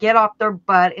they'd get off their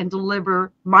butt and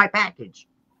deliver my package.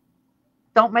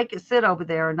 Don't make it sit over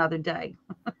there another day.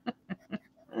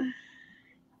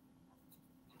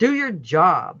 Do your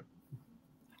job.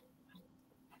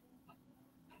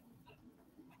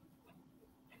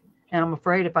 And I'm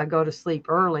afraid if I go to sleep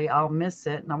early, I'll miss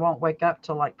it and I won't wake up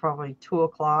till like probably 2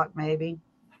 o'clock maybe.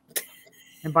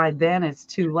 And by then it's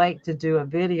too late to do a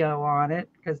video on it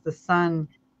because the sun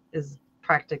is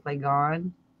practically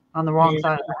gone on the wrong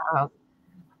side of the house.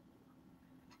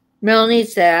 Melanie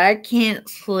said, I can't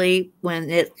sleep when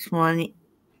it's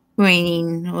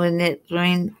raining, when it's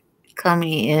rain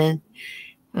coming in,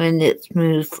 when its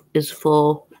moon is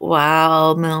full.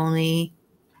 Wow, Melanie.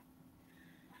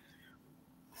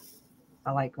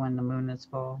 I like when the moon is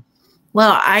full.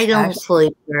 Well, I don't Actually,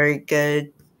 sleep very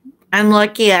good. I'm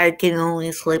lucky I can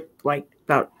only sleep like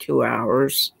about 2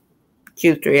 hours,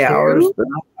 2, 3 hours. two, But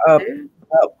I'm up. two.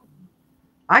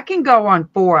 I can go on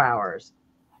 4 hours.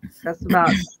 That's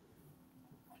about.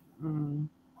 Mm,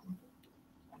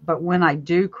 but when I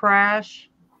do crash,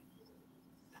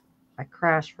 I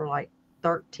crash for like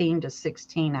 13 to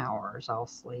 16 hours. I'll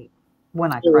sleep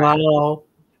when I crash. Wow.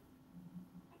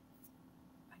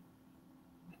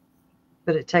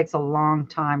 But it takes a long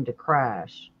time to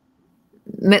crash.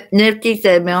 Nifty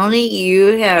said, Melanie,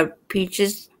 you have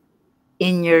peaches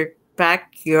in your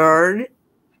backyard.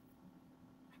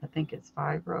 I think it's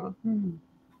 5 rows.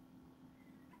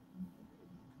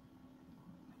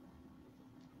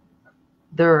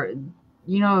 They're,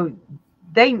 you know,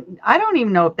 I don't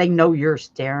even know if they know you're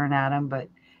staring at them, but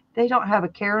they don't have a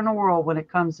care in the world when it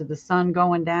comes to the sun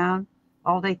going down.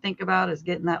 All they think about is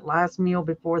getting that last meal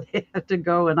before they have to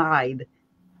go and hide.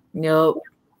 Nope.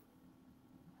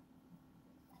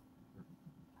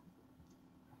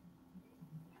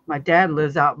 My dad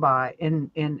lives out in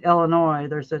Illinois.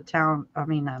 There's a town, a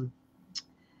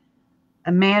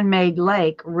man-made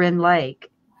lake, Wren Lake,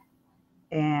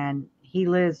 and he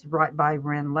lives right by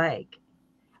Wren Lake.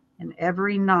 And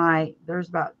every night there's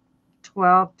about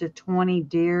 12 to 20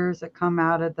 deers that come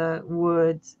out of the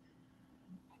woods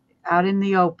out in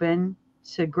the open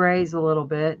to graze a little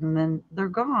bit, and then they're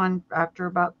gone after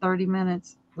about 30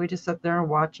 minutes. We just sit there and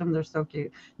watch them. They're so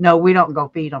cute. No, we don't go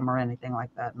feed them or anything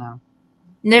like that. No.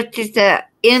 Nifty said,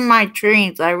 in my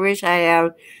dreams, I wish I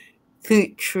have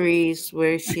fruit trees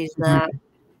where she's at.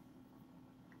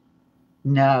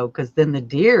 No, because then the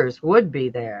deers would be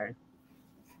there.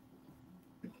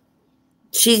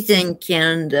 She's in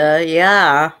Canada,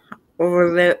 yeah.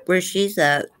 Over there where she's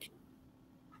at.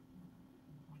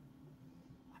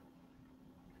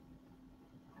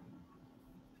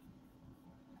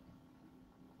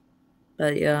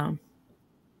 But yeah.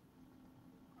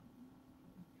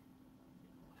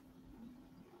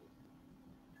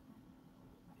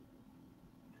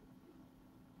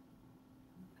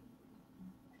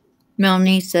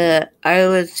 Melanie said, I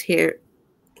was here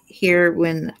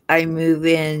when I move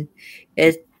in.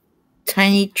 It's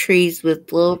tiny trees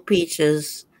with little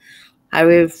peaches. I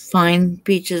would find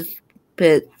peaches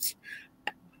pits.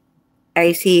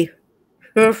 I see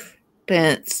hoof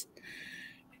prints.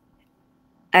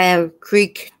 I have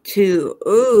creek too.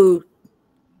 Ooh,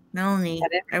 Melanie,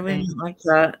 I wouldn't like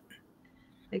that.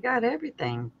 They got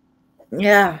everything.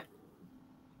 Yeah.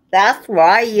 That's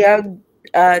why you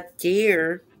have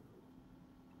deer.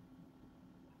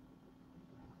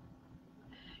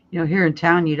 Here in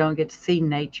town, you don't get to see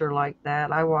nature like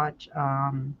that. I watch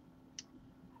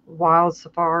Wild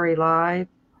Safari Live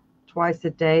twice a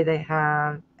day. They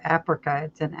have Africa.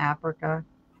 It's in Africa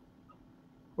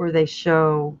where they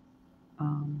show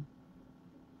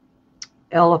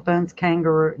elephants,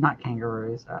 not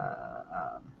kangaroos,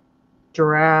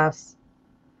 giraffes,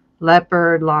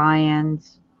 leopard,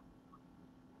 lions.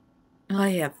 I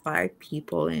have 5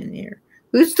 people in here.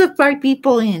 Who's the 5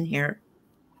 people in here?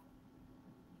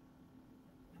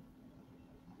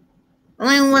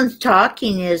 Only one's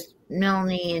talking is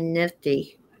Melanie and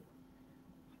Nifty.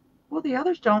 Well, the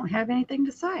others don't have anything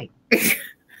to say.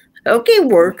 Okay,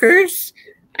 workers.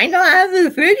 I know I have a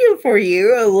video for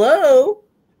you. Hello.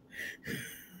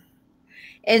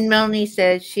 And Melanie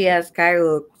says she has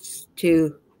coyotes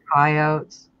too.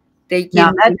 Coyotes. They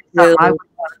Now, can that's be something I real.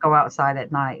 wouldn't want to go outside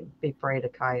at night, be afraid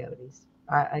of coyotes.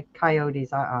 Coyotes,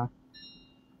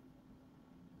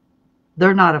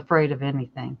 They're not afraid of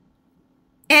anything.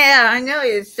 Yeah, I know.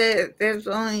 It said there's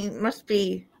only must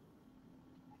be.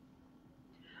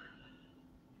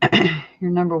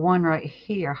 You're number one right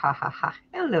here. Ha ha ha.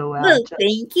 Hello, Well, Alja.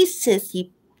 thank you,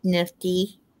 Sissy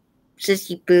Nifty.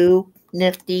 Sissy Boo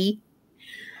Nifty.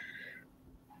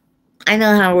 I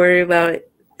know how worried about it.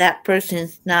 That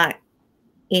person's not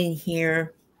in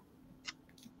here.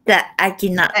 That I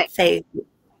cannot Hey. say.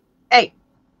 Hey.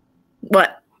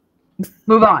 What?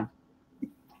 Move on.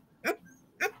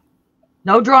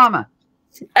 No drama.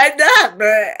 I'm not,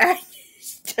 but I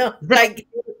just don't Zip like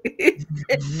it.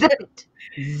 Zip it.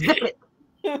 Zip it.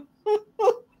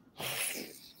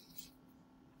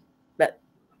 But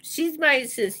she's my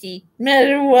sissy, no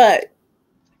matter what.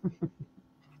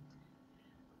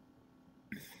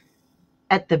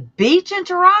 At the beach in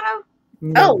Toronto?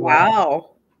 No Oh, way.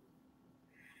 wow.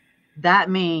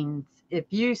 That means if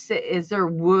you say, is there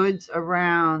woods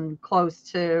around close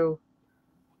to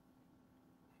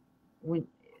when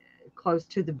close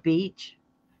to the beach?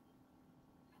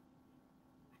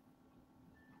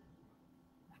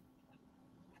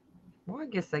 Well, I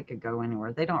guess they could go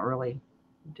anywhere. They don't really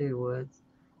do woods.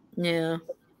 Yeah.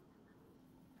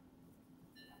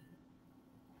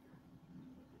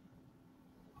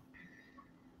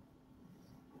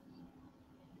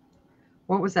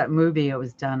 What was that movie? It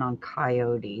was done on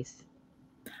coyotes.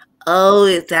 Oh,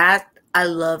 is that? I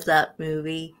love that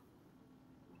movie.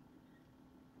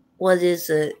 What is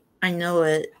it? I know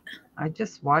it. I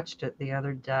just watched it the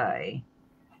other day.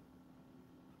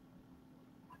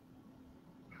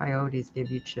 Coyotes give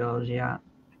you chills, yeah.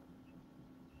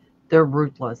 They're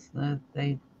ruthless. They're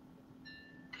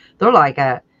like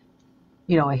a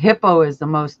hippo is the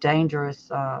most dangerous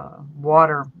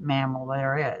water mammal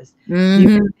there is. You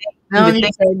Mm-hmm. you would Melanie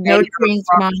think said they no made it trains,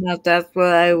 Mama. That's what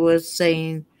I was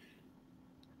saying.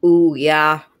 Ooh,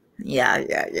 yeah. Yeah,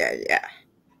 yeah, yeah, yeah.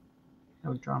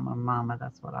 no drama, mama.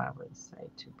 That's what I would say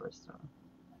to Bristol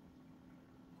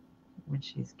when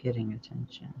she's getting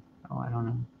attention. Oh, I don't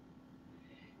know.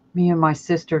 Me and my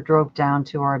sister drove down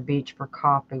to our beach for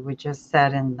coffee. We just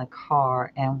sat in the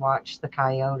car and watched the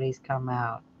coyotes come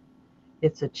out.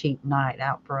 It's a cheap night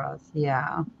out for us.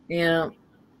 Yeah. Yeah.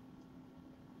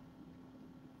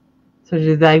 So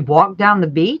do they walk down the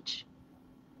beach?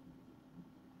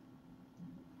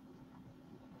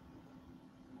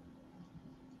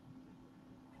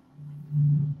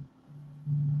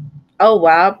 Oh,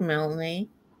 wow, Melanie.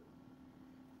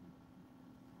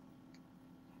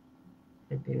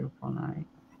 A beautiful night.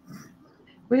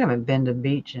 We haven't been to the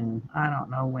beach in I don't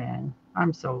know when.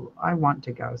 I want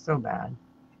to go so bad.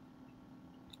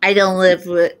 I don't live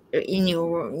with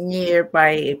anywhere nearby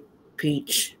a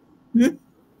beach. Nope.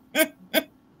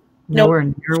 Nowhere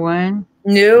near one.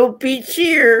 No beach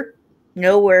here.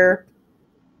 Nowhere.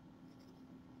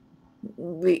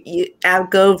 I'll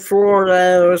go to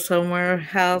Florida or somewhere,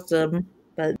 house them.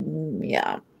 But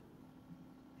yeah.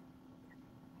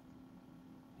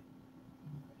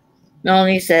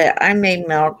 Melanie said, I'm a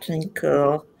mountain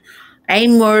girl.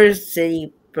 I'm more a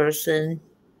city person.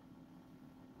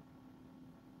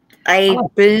 Oh,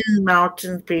 I've been in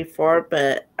mountains before,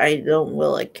 but I don't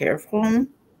really care for them.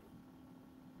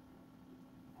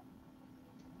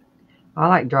 I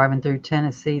like driving through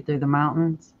Tennessee through the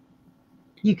mountains.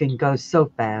 You can go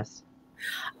so fast.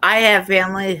 I have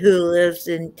family who lives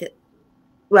in,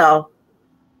 well,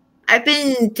 I've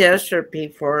been in desert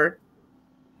before.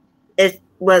 It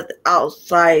was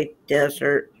outside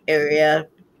desert area,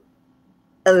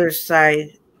 other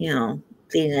side,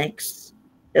 Phoenix,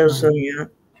 Right. Arizona,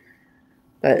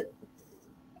 but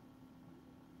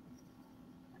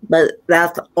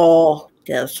that's all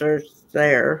deserts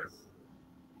there,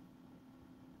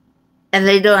 and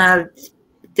they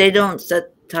don't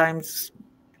set times.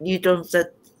 You don't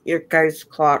set your guys'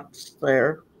 clocks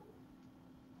there.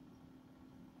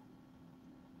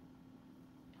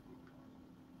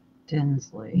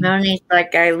 Tinsley. Noni's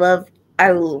like I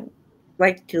would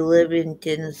like to live in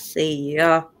Tennessee.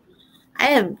 Yeah, I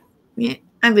have. Yeah,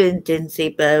 I've been in Tennessee,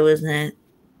 but I wasn't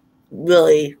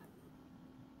really,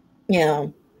 you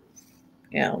know,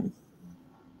 you know.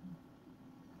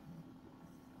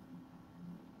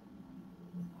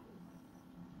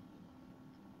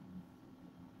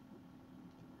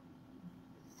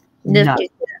 No.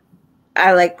 Just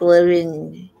I like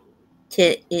living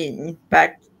in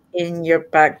your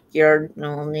backyard,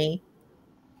 Melanie.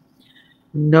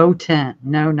 No tent.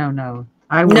 No, no, no.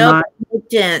 I will Nope, not. no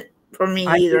tent for me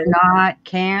I do either. not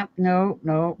camp. No,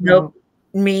 no, Nope,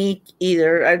 no. me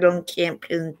either. I don't camp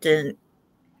in tent.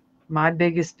 My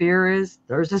biggest fear is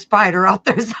there's a spider out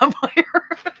there somewhere.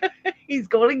 He's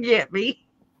going to get me.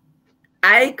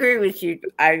 I agree with you,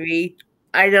 Ivy.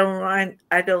 I don't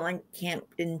like camp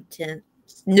in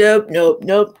tents. Nope, nope,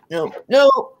 nope, nope,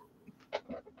 nope.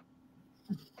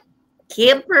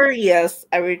 Camper, yes,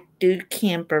 I would do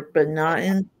camper, but not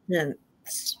in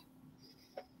tents.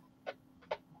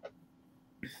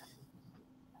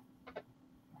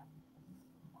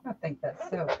 I think that's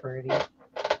so pretty.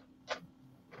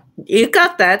 You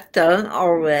got that done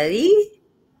already?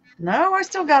 No, I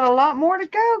still got a lot more to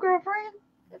go, girlfriend.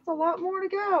 It's a lot more to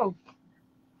go.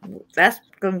 That's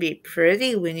gonna be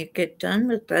pretty when you get done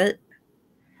with it.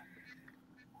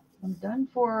 I'm done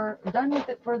with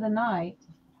it for the night.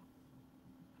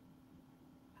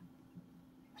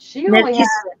 She only Nikki, has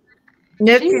she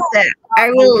Nikki only said,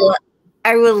 maybe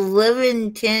I will live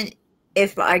in tent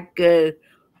if I could.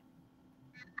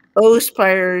 Oh,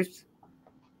 spiders.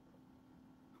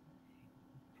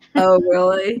 Oh,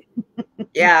 really?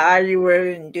 Yeah, I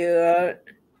wouldn't do that.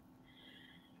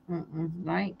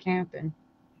 I ain't camping.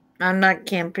 I'm not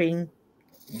camping.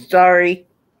 Sorry.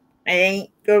 It ain't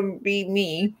gonna be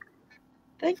me.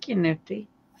 Thank you, Nifty.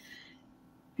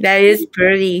 That is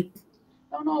pretty.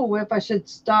 I don't know if I should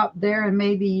stop there and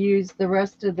maybe use the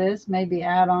rest of this, maybe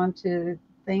add on to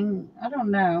thing. I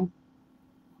don't know.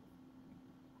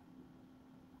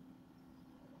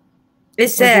 It Or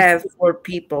said I just, have 4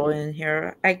 people in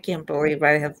here. I can't believe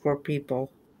I have 4 people.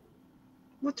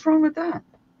 what's wrong with that?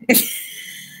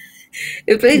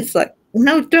 If it's like,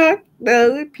 no, talk, the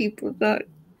other people talk.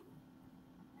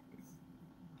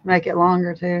 Make it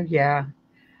longer too? Yeah.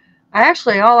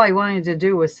 All I wanted to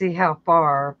do was see how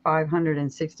far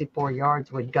 564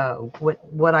 yards would go,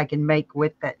 what I can make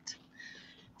with it.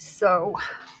 So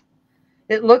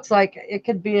it looks like it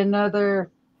could be another,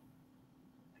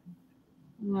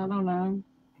 I don't know.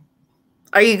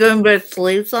 Are you going to put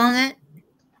sleeves on it?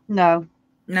 No,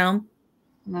 No.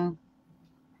 no.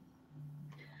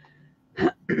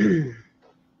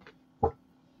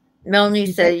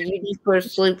 Melanie said you need to put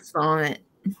sleeves on it.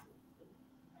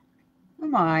 I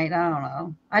might. I don't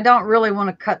know. I don't really want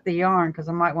to cut the yarn because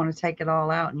I might want to take it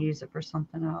all out and use it for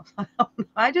something else.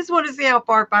 I just want to see how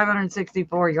far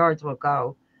 564 yards will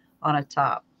go on a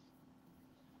top.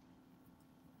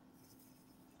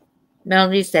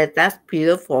 Melanie said that's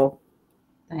beautiful.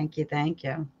 Thank you. Thank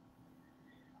you.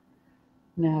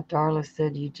 Now, Darla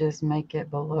said you just make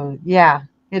it below. Yeah,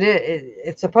 it is.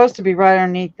 It's supposed to be right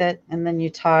underneath it, and then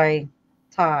you tie.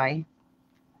 But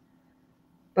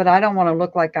I don't want to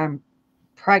look like I'm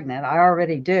pregnant. I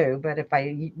already do. But if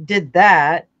I did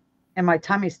that and my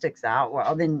tummy sticks out,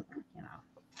 well, then, you know.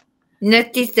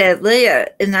 Nifty said, Leah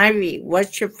and Ivy,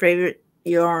 what's your favorite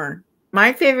yarn?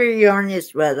 My favorite yarn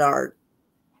is Red Art.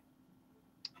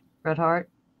 Red Heart?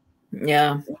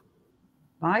 Yeah.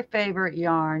 My favorite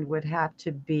yarn would have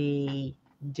to be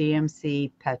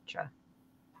DMC Petra.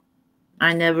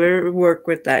 I never worked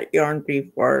with that yarn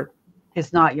before.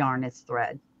 It's not yarn, it's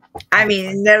thread. I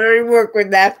mean, never worked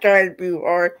with that thread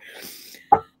before.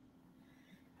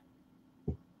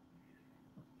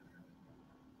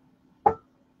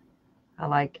 I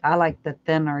like the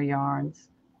thinner yarns,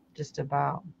 just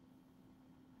about.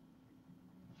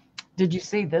 Did you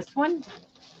see this one?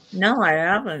 No, I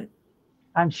haven't.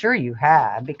 I'm sure you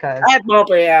have because I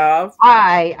probably have.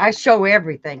 I show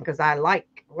everything because I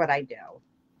like what I do.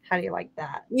 How do you like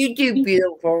that? You do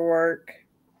beautiful work.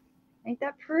 Ain't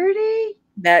that pretty?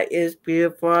 That is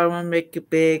beautiful. I want to make it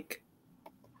big.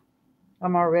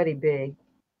 I'm already big.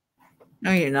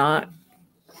 No, you're not.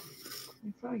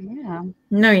 Yes, I am.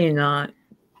 No, you're not.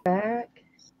 Back.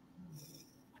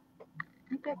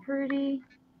 Ain't that pretty?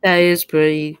 That is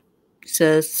pretty,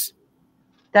 sis.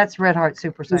 That's Red Heart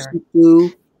Super Saver.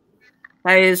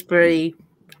 That is pretty,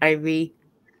 Ivy.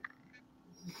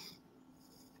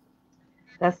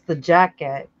 That's the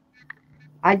jacket.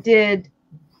 I did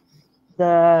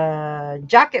the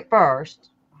jacket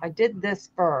first. I did this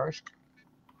first.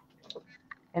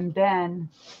 And then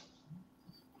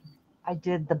I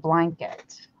did the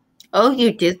blanket. Oh,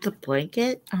 you did the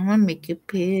blanket? I want to make it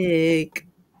big.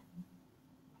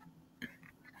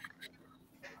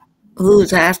 Ooh,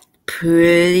 that's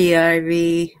pretty,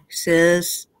 Ivy,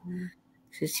 sis.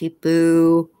 Sissy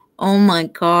Boo. Oh my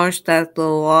gosh, that's a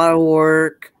lot of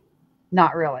work.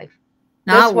 Not really.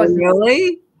 Not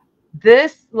really?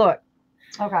 This, look,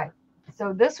 okay.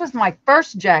 So this was my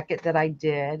first jacket that I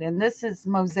did, and this is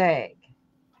Mosaic.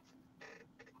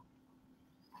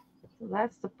 So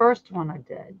that's the first one I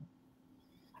did.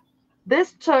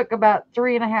 This took about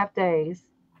 3.5 days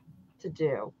to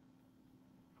do.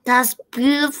 That's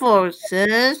beautiful,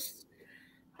 sis.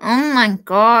 Oh my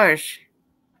gosh.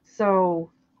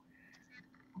 So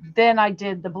then I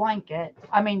did the blanket.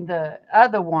 I mean, the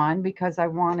other one because I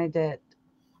wanted it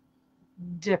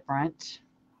different.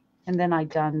 And then I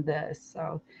done this.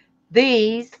 So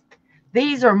these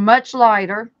are much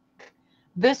lighter.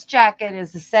 This jacket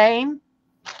is the same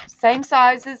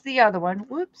size as the other one.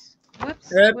 Whoops.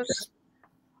 Oops.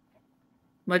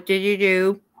 What did you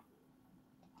do?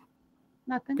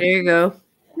 Nothing. There you go.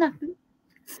 Nothing.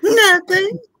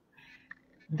 Nothing.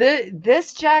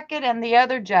 This jacket and the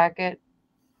other jacket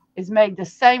is made the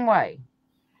same way.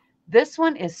 This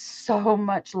one is so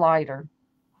much lighter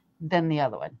than the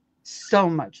other one. So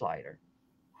much lighter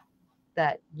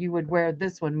that you would wear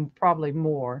this one probably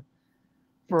more.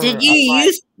 Did you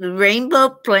use the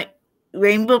rainbow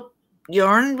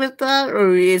yarn with that,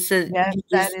 or is it? Yes,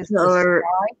 that is the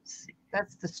stripes.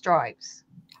 That's the stripes.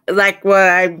 Like what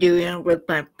I'm doing with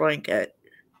my blanket.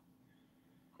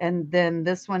 And then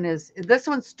this one's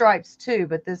stripes too,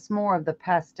 but this more of the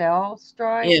pastel Yeah.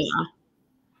 stripes.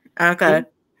 Okay.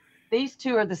 These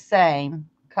two are the same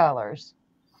colors.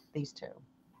 These two.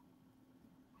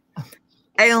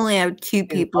 I only have two Two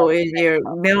people are the in same here,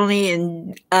 color. Melanie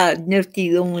and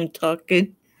Nifty, only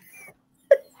talking.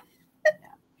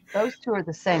 Those two are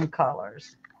the same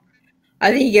colors.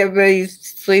 I think everybody's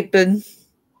sleeping.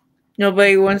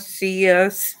 Nobody wants to see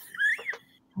us.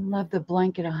 I love the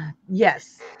blanket on.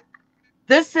 Yes.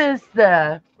 This is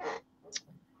the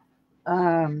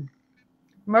um,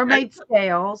 mermaid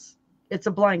scales. It's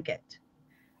a blanket.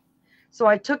 So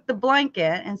I took the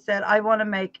blanket and said, I want to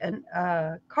make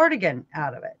a cardigan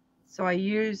out of it. So I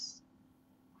use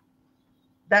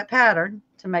that pattern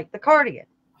to make the cardigan.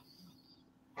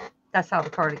 That's how the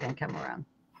cardigan came around.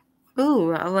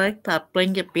 Ooh, I like that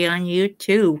blanket behind you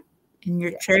too, in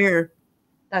your Yeah. chair.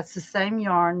 That's the same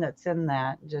yarn that's in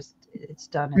that, just it's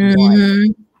done in white.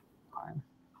 Mm-hmm.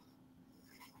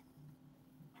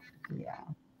 Yeah.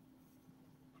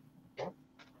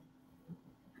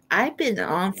 I've been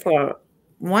on for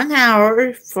 1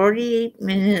 hour, 48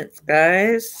 minutes,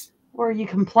 guys. Or are you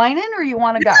complaining or you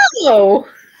want to go? Oh.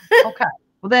 Okay.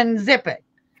 Well, then zip it.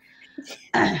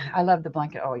 I love the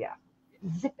blanket. Oh, yeah.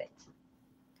 Zip it.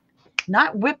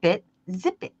 Not whip it,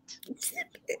 zip it.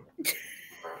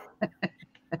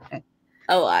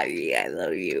 I love you. I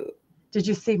love you. Did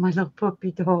you see my little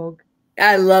puppy dog?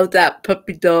 I love that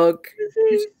puppy dog. Is he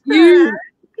He's sad? cute.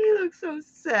 He looks so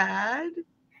sad.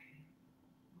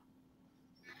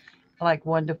 I like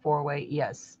 1 to 4 weight,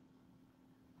 yes.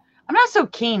 I'm not so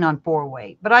keen on 4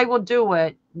 weight, but I will do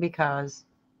it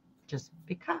just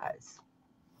because.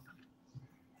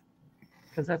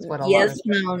 Because that's what a lot Yes, of.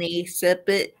 Melanie, sip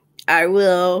it. I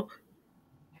will.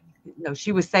 No,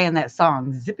 she was saying that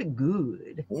song, Zip It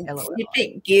Good. LOL. Sip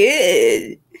it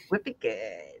good. Whip it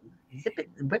good. Zip it,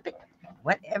 whip it.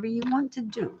 Whatever you want to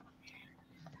do.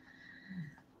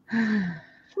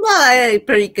 Well, I had a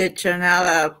pretty good turnout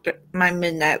after my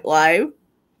midnight live.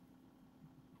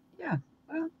 Yeah.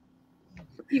 Well,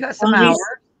 you got some hours.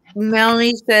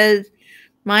 Melanie says,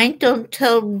 mine don't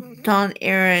tell Don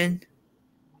Aaron.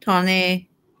 Tawny.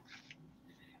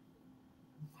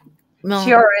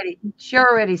 She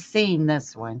already seen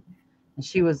this one. And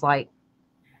she was like,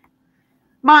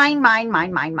 mine, mine,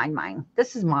 mine, mine, mine, mine.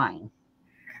 This is mine.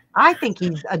 I think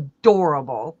he's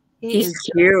adorable. He's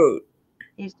cute.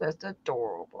 He's just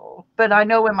adorable. But I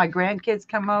know when my grandkids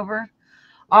come over,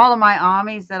 all of my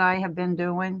Amis that I have been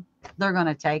doing, they're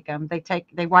gonna take them.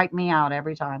 They wipe me out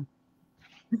every time.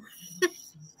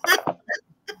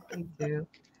 They do.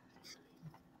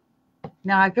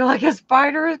 Now I feel like a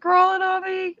spider is crawling on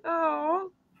me.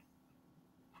 Oh.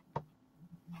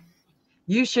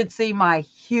 You should see my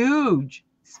huge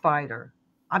spider.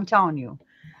 I'm telling you.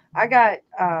 I got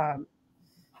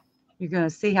you're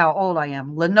gonna see how old I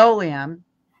am. Linoleum,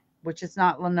 which is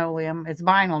not linoleum, it's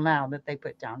vinyl now that they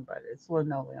put down, but it's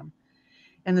linoleum.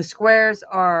 And the squares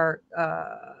are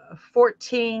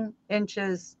 14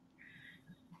 inches.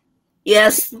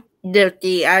 Yes,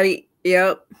 Dirty.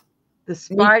 Yep. The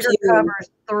spider covers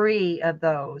 3 of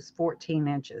those 14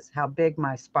 inches. How big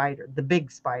my spider, the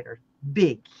big spider,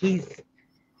 big. He's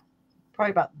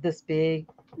probably about this big.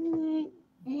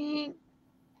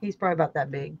 He's probably about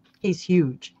that big. He's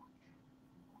huge.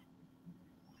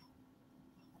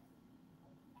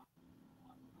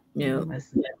 No.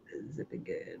 Zip it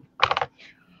good.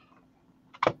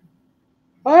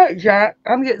 All right, Jack.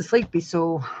 I'm getting sleepy,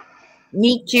 so.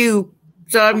 Me too.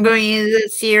 So I'm going into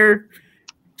this here.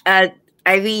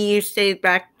 Ivy, you stay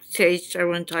backstage. I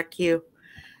want to talk to you.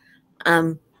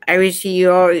 I will see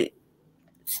you all.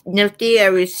 Nifty, I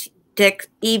will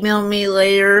email me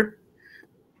later.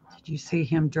 Did you see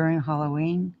him during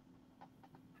Halloween?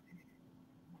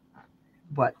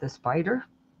 What, the spider?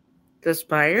 The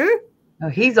spider? Oh,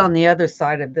 he's on the other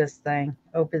side of this thing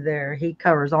over there. He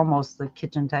covers almost the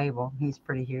kitchen table. He's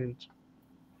pretty huge.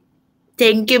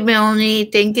 Thank you, Melanie.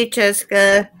 Thank you,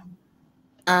 Jessica.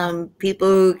 People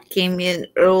who came in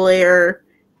earlier.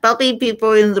 Probably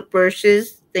people in the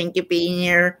bushes. Thank you for being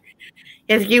here.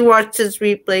 If you watch this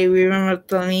replay, remember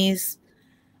Tony's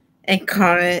and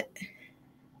comment.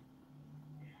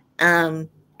 I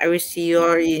will see you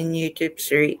all in YouTube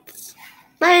streets.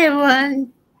 Bye,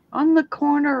 everyone. On the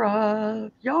corner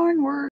of Yarnworks.